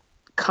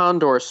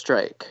 Condor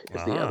Strike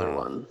is the other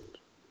one.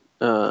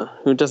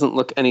 Who doesn't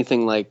look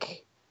anything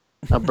like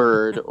a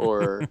bird,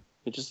 or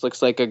it just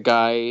looks like a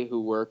guy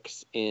who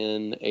works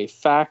in a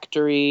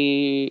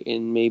factory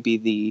in maybe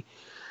the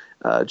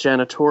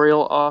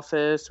janitorial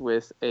office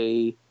with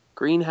a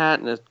green hat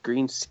and a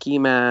green ski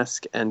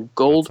mask and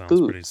gold That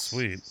sounds boots. pretty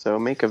sweet. So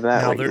make of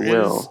that Now, what there you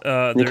will.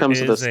 And he there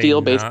comes with a is steel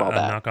baseball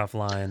bat. a knockoff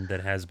line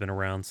that has been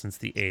around since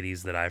the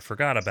 80s that I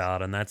forgot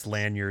about, and that's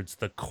Lanyard's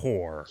The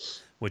Core,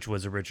 which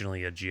was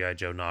originally a G.I.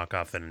 Joe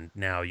knockoff, and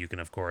now you can,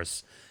 of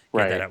course,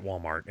 get that at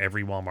Walmart.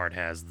 Every Walmart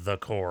has The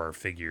Core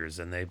figures,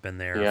 and they've been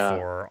there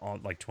for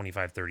like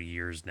 25, 30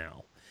 years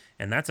now.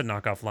 And that's a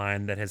knockoff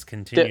line that has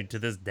continued to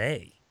this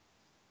day.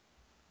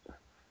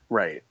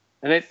 Right.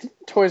 And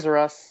Toys R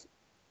Us,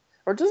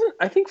 or doesn't,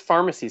 I think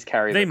pharmacies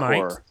carry They The might.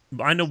 Core.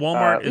 I know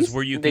Walmart is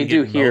where you can they get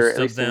do here, most at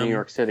of least them. in New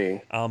York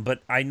City.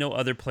 But I know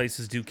other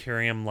places do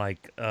carry them,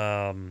 like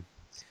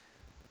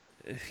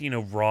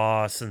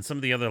Ross and some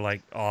of the other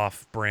like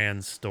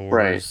off-brand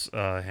stores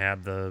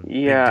have the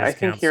big I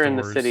think here in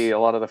the stores. city, a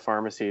lot of the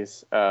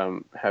pharmacies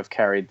have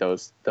carried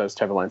those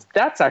type of lines.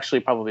 That's actually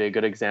probably a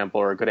good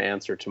example or a good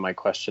answer to my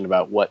question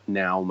about what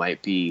now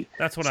might be.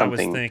 That's what I was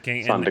something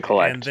thinking. Fun to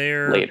collect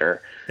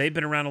later. They've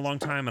been around a long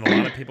time, and a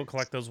lot of people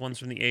collect those ones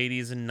from the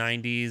 80s and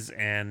 90s,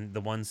 and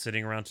the ones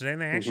sitting around today.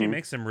 And they actually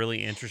make some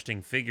really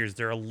interesting figures.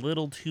 They're a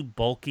little too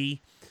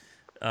bulky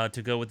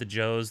to go with the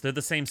Joes. They're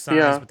the same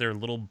size, but they're a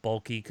little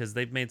bulky because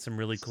they've made some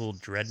really cool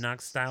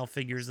Dreadnought style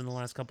figures in the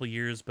last couple of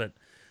years, but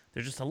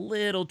they're just a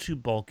little too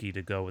bulky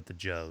to go with the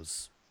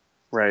Joes.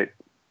 Right.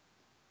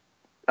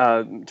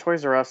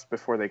 Toys R Us,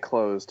 before they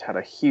closed, had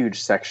a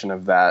huge section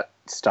of that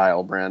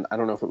style brand. I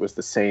don't know if it was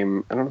the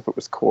same. I don't know if it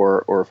was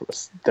Core or if it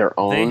was their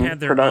own. They had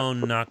their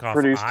own knockoff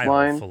produced aisle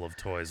line full of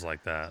toys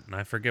like that, and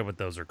I forget what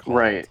those are called.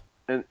 Right.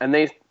 And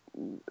they,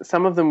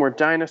 some of them were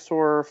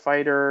dinosaur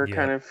fighter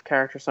kind of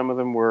characters. Some of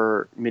them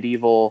were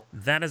medieval.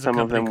 That is some a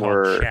company of them called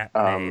were,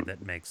 Chatmay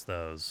that makes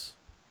those.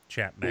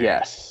 Chatmay.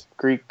 Yes,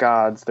 Greek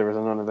gods. There was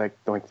another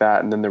like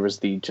that, and then there was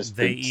the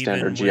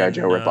standard GI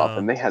Joe ripoff,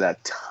 and they had a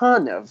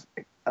ton of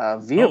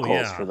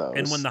vehicles for those.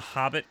 And when The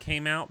Hobbit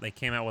came out, they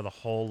came out with a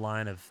whole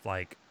line of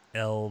like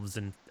elves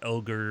and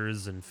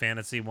ogres and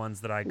fantasy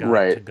ones that I got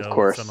to go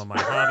with some of my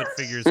Hobbit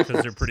figures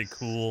because they're pretty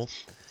cool.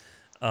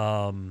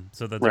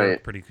 So that they're a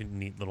pretty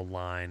neat little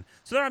line.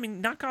 So I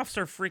mean, knockoffs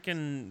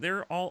are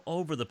they're all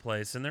over the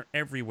place and they're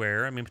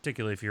everywhere. I mean,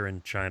 particularly if you're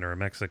in China or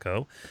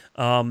Mexico,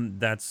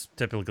 that's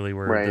typically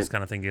where this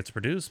kind of thing gets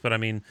produced. But I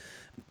mean,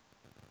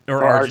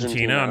 or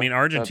Argentina. I mean,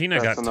 Argentina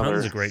got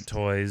tons of great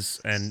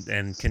toys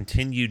and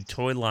continued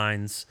toy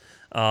lines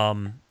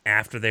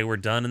after they were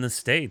done in the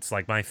States.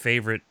 Like my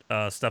favorite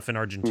stuff in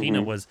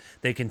Argentina was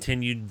they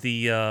continued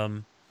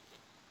the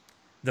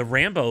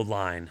Rambo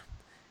line.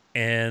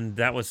 And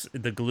that was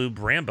the Gloob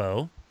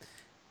Rambo,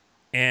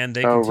 and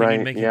they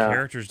continued making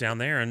characters down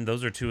there, and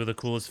those are two of the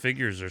coolest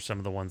figures, or some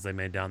of the ones they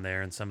made down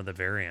there, and some of the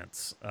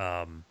variants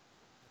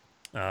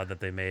that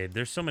they made.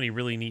 There's so many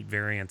really neat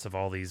variants of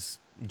all these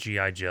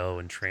G.I. Joe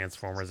and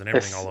Transformers and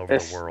everything all over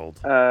the world.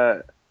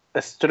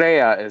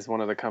 Estrella is one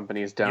of the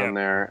companies down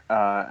there,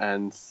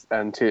 and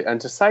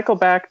to cycle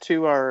back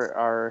to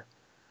our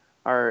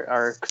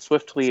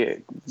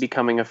swiftly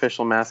becoming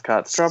official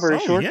mascot, Strawberry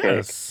Shortcake.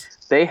 Yes.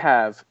 They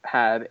have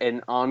had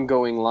an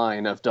ongoing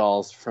line of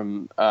dolls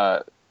from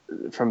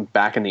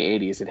back in the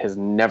 80s. It has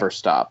never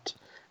stopped.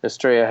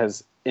 Estrella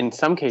has, in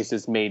some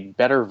cases, made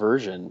better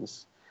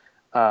versions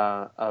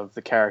of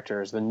the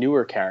characters, the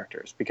newer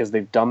characters, because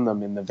they've done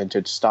them in the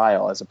vintage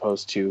style as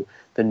opposed to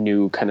the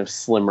new kind of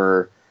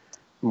slimmer,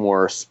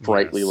 more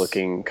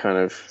sprightly-looking kind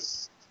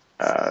of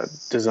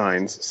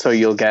designs. So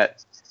you'll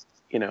get,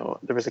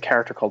 there was a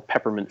character called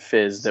Peppermint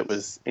Fizz that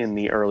was in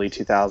the early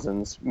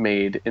 2000s,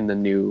 made in the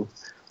new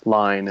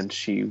line, and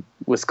she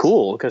was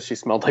cool because she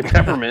smelled like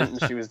peppermint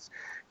and she was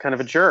kind of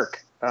a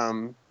jerk.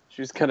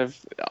 She was kind of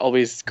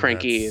always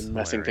cranky and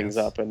messing things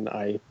up, and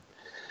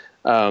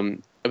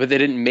but they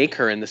didn't make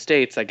her in the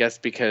States, I guess,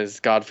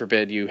 because God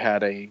forbid you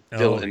had a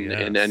villain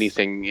in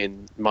anything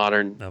in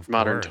modern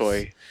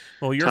toy.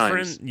 Well, your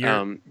times.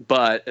 friend,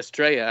 but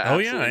Estrella.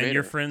 And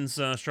your friend's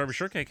Strawberry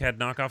Shortcake had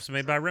knockoffs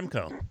made by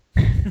Remco.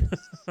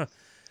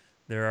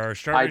 There are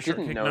Strawberry didn't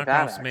Shortcake know that,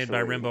 knockoffs made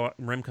by actually.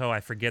 Remco. I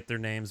forget their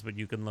names, but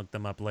you can look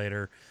them up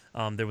later.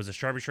 There was a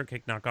Strawberry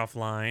Shortcake knockoff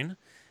line.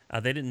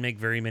 They didn't make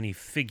very many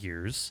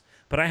figures,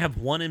 but I have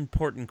one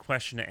important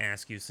question to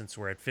ask you since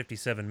we're at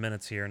 57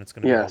 minutes here, and it's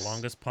going to be Yes. the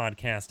longest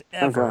podcast Oh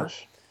ever.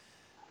 gosh.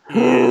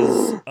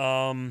 Is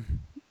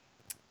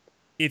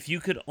if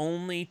you could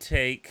only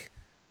take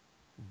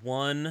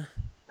one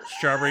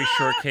Strawberry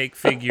Shortcake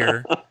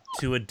figure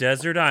to a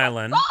desert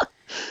island,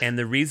 and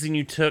the reason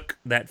you took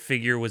that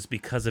figure was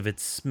because of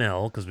its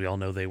smell, because we all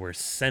know they were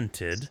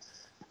scented,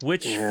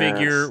 which Yes,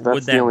 figure that's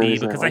would the that only be?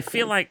 reason I Because I like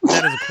feel them. like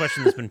that is a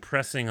question that's been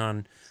pressing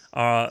on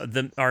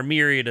our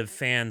myriad of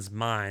fans'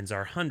 minds.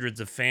 Our hundreds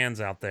of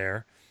fans out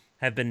there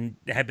have been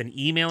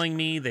emailing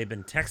me, they've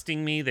been texting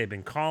me, they've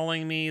been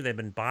calling me, they've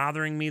been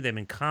bothering me, they've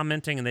been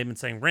commenting, and they've been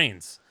saying,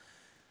 Reigns,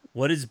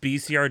 what is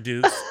BCR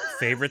Duke's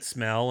favorite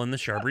smell in the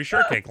Strawberry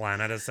Shortcake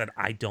line? I just said,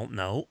 I don't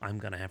know. I'm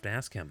going to have to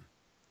ask him.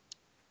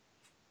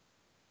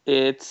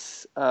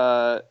 It's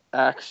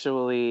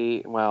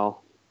actually,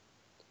 well,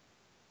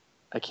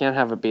 I can't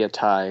have it be a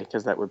tie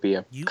because that would be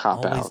a You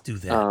cop always out. do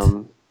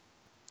that.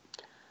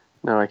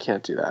 No, I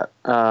can't do that.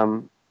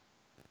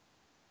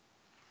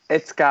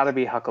 It's got to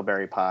be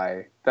Huckleberry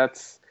Pie. That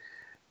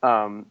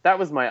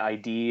was my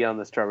ID on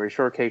the Strawberry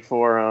Shortcake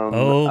forum.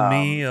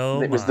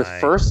 Oh it was the my.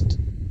 first.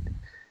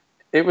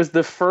 It was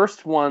the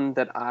first one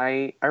that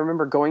I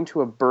remember going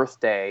to a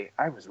birthday.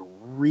 I was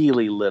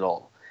really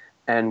little,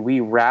 and we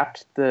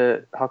wrapped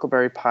the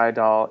Huckleberry Pie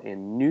doll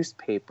in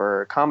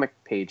newspaper comic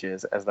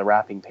pages as the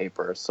wrapping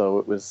paper. So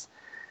it was,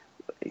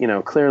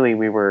 clearly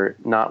we were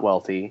not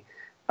wealthy.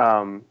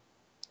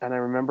 And I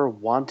remember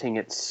wanting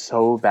it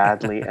so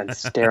badly and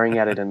staring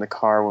at it in the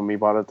car when we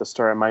bought it at the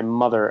store. And my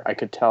mother, I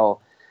could tell,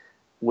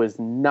 was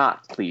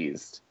not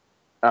pleased.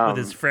 With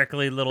his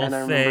freckly little and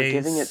I face. remember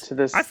giving it to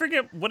this. I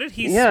forget, what did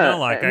he Yeah, smell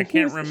like? and I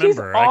can't he's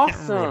remember. I can't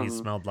remember what he awesome.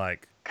 smelled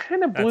like.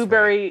 Kind of That's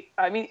blueberry.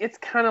 I mean, it's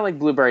kind of like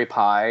blueberry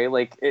pie.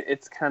 Like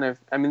it's kind of.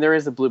 I mean, there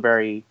is a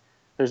blueberry.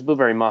 There's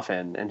blueberry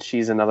muffin, and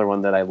she's another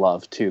one that I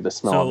love too. The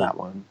smell of that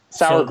one.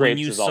 Sour when grapes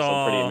you is also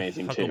pretty saw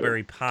amazing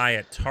Huckleberry too. Pie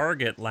at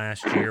Target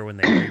last year when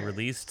they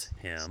re-released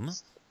him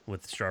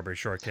with Strawberry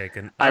Shortcake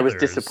and I was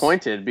others,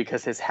 disappointed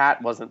because his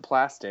hat wasn't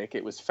plastic;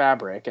 it was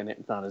fabric, and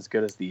it's not as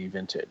good as the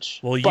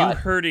vintage. Well, you But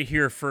heard it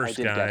here first,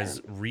 did get guys.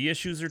 him.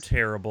 Reissues are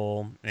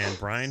terrible, and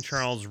Brian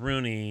Charles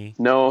Rooney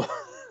no,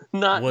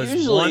 not was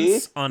usually.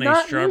 once on a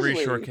Not Strawberry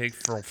usually. Shortcake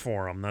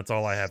forum. That's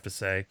all I have to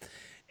say.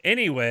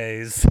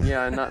 Anyways,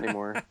 Yeah, not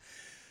anymore.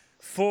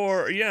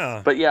 But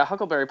yeah,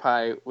 Huckleberry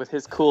Pie with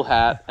his cool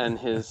hat and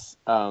his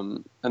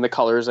and the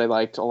colors I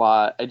liked a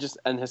lot.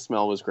 And his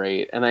smell was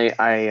great. And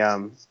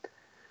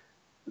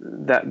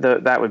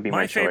that would be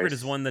my choice. favorite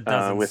is one that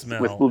doesn't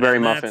smell. with blueberry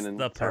and muffin that's and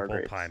the sour Purple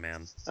grapes. Pie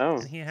Man. Oh,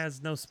 And he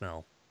has no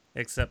smell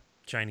except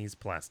Chinese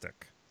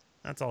plastic.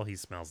 That's all he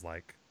smells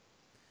like.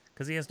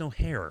 Because he has no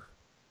hair.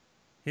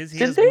 He did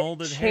has they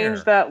molded hair.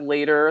 change that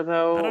later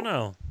though? I don't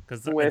know.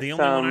 Because the with, only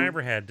one I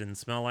ever had didn't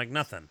smell like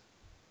nothing.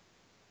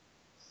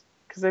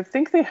 Because I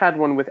think they had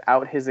one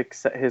without his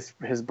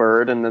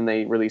bird, and then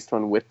they released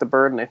one with the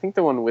bird, and I think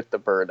the one with the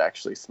bird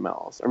actually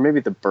smells, or maybe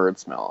the bird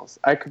smells.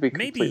 I could be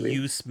completely Maybe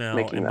you smell,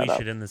 making and that we up.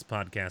 should end this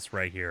podcast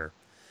right here.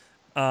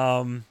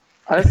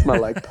 I smell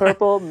like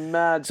purple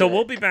magic. So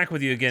we'll be back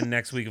with you again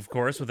next week, of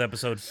course, with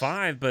episode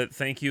 5. But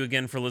thank you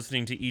again for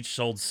listening to Each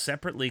Sold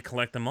Separately.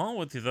 Collect them all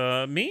with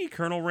me,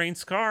 Colonel Rain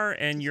Scar,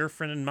 and your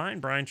friend and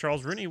mine, Brian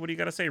Charles Rooney. What do you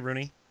got to say,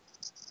 Rooney?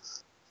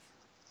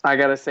 I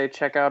gotta say,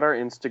 check out our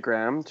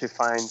Instagram to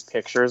find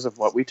pictures of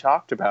what we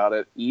talked about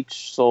at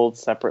Each Sold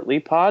Separately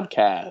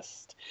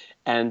podcast.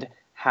 And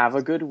have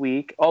a good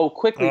week. Oh,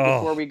 quickly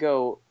before we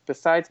go,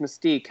 besides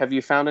Mystique, have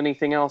you found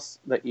anything else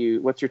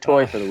what's your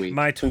toy for the week?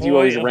 My toy Since you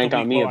always of rank the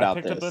on week. me Well, about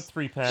I picked this. up a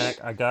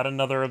 3-pack. I got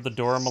another of the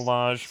Dora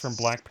Milaje from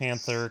Black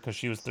Panther because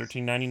she was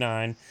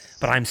 $13.99.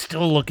 But I'm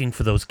still looking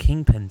for those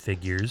Kingpin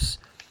figures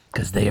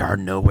because they are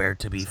nowhere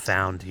to be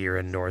found here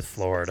in North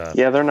Florida.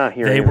 Yeah, they're not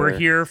here. They either. were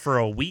here for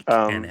a week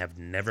and have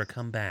never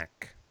come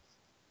back.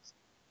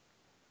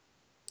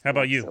 How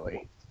about you?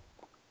 Silly.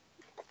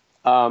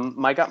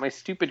 I got my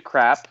Stupid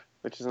Crap,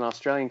 which is an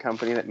Australian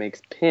company that makes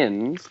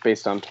pins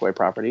based on toy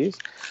properties.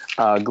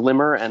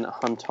 Glimmer and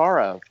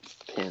Huntara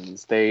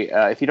pins. They,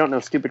 if you don't know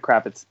Stupid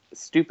Crap, it's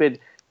Stupid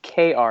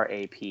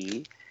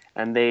KRAP,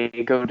 and they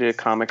go to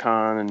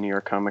Comic-Con and New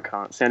York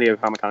Comic-Con, San Diego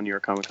Comic-Con, New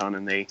York Comic-Con,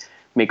 and they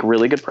make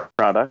really good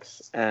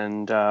products,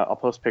 and I'll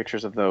post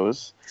pictures of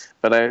those.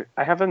 But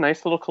I have a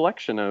nice little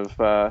collection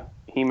of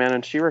He-Man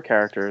and She-Ra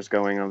characters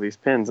going on these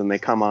pins, and they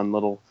come on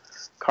little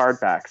card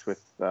backs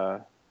with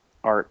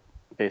art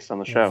based on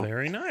the show.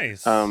 Very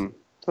nice. So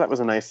that was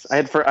a nice.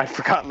 I'd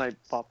forgotten I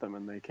bought them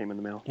and they came in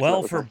the mail.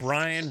 Well, so for nice.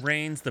 Brian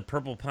Reigns, the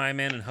Purple Pie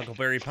Man, and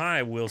Huckleberry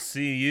Pie, we'll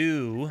see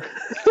you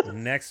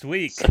next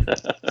week. Someday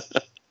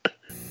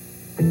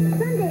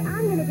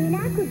I'm going to be an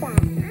acrobat.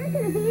 I'm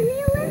going to be in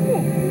the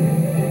Olympics.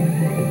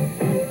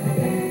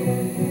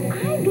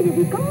 I'm going to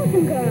be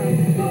Golden Girl.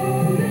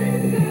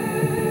 Golden Girl.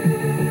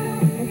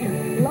 And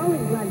have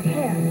flowing blonde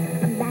hair,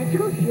 a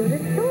magical shield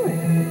and sword.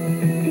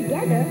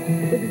 Together,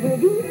 with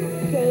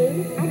Ruby,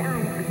 Jade, and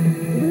Onyx.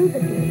 Blue's the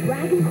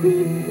Dragon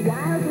Queen,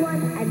 Wild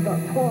One, and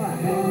Voltora.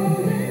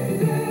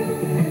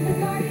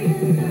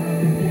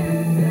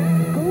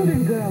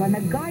 Golden Girl and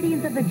the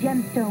Guardians of the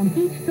Gemstone,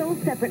 each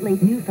sold separately,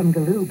 new from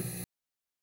Galoob.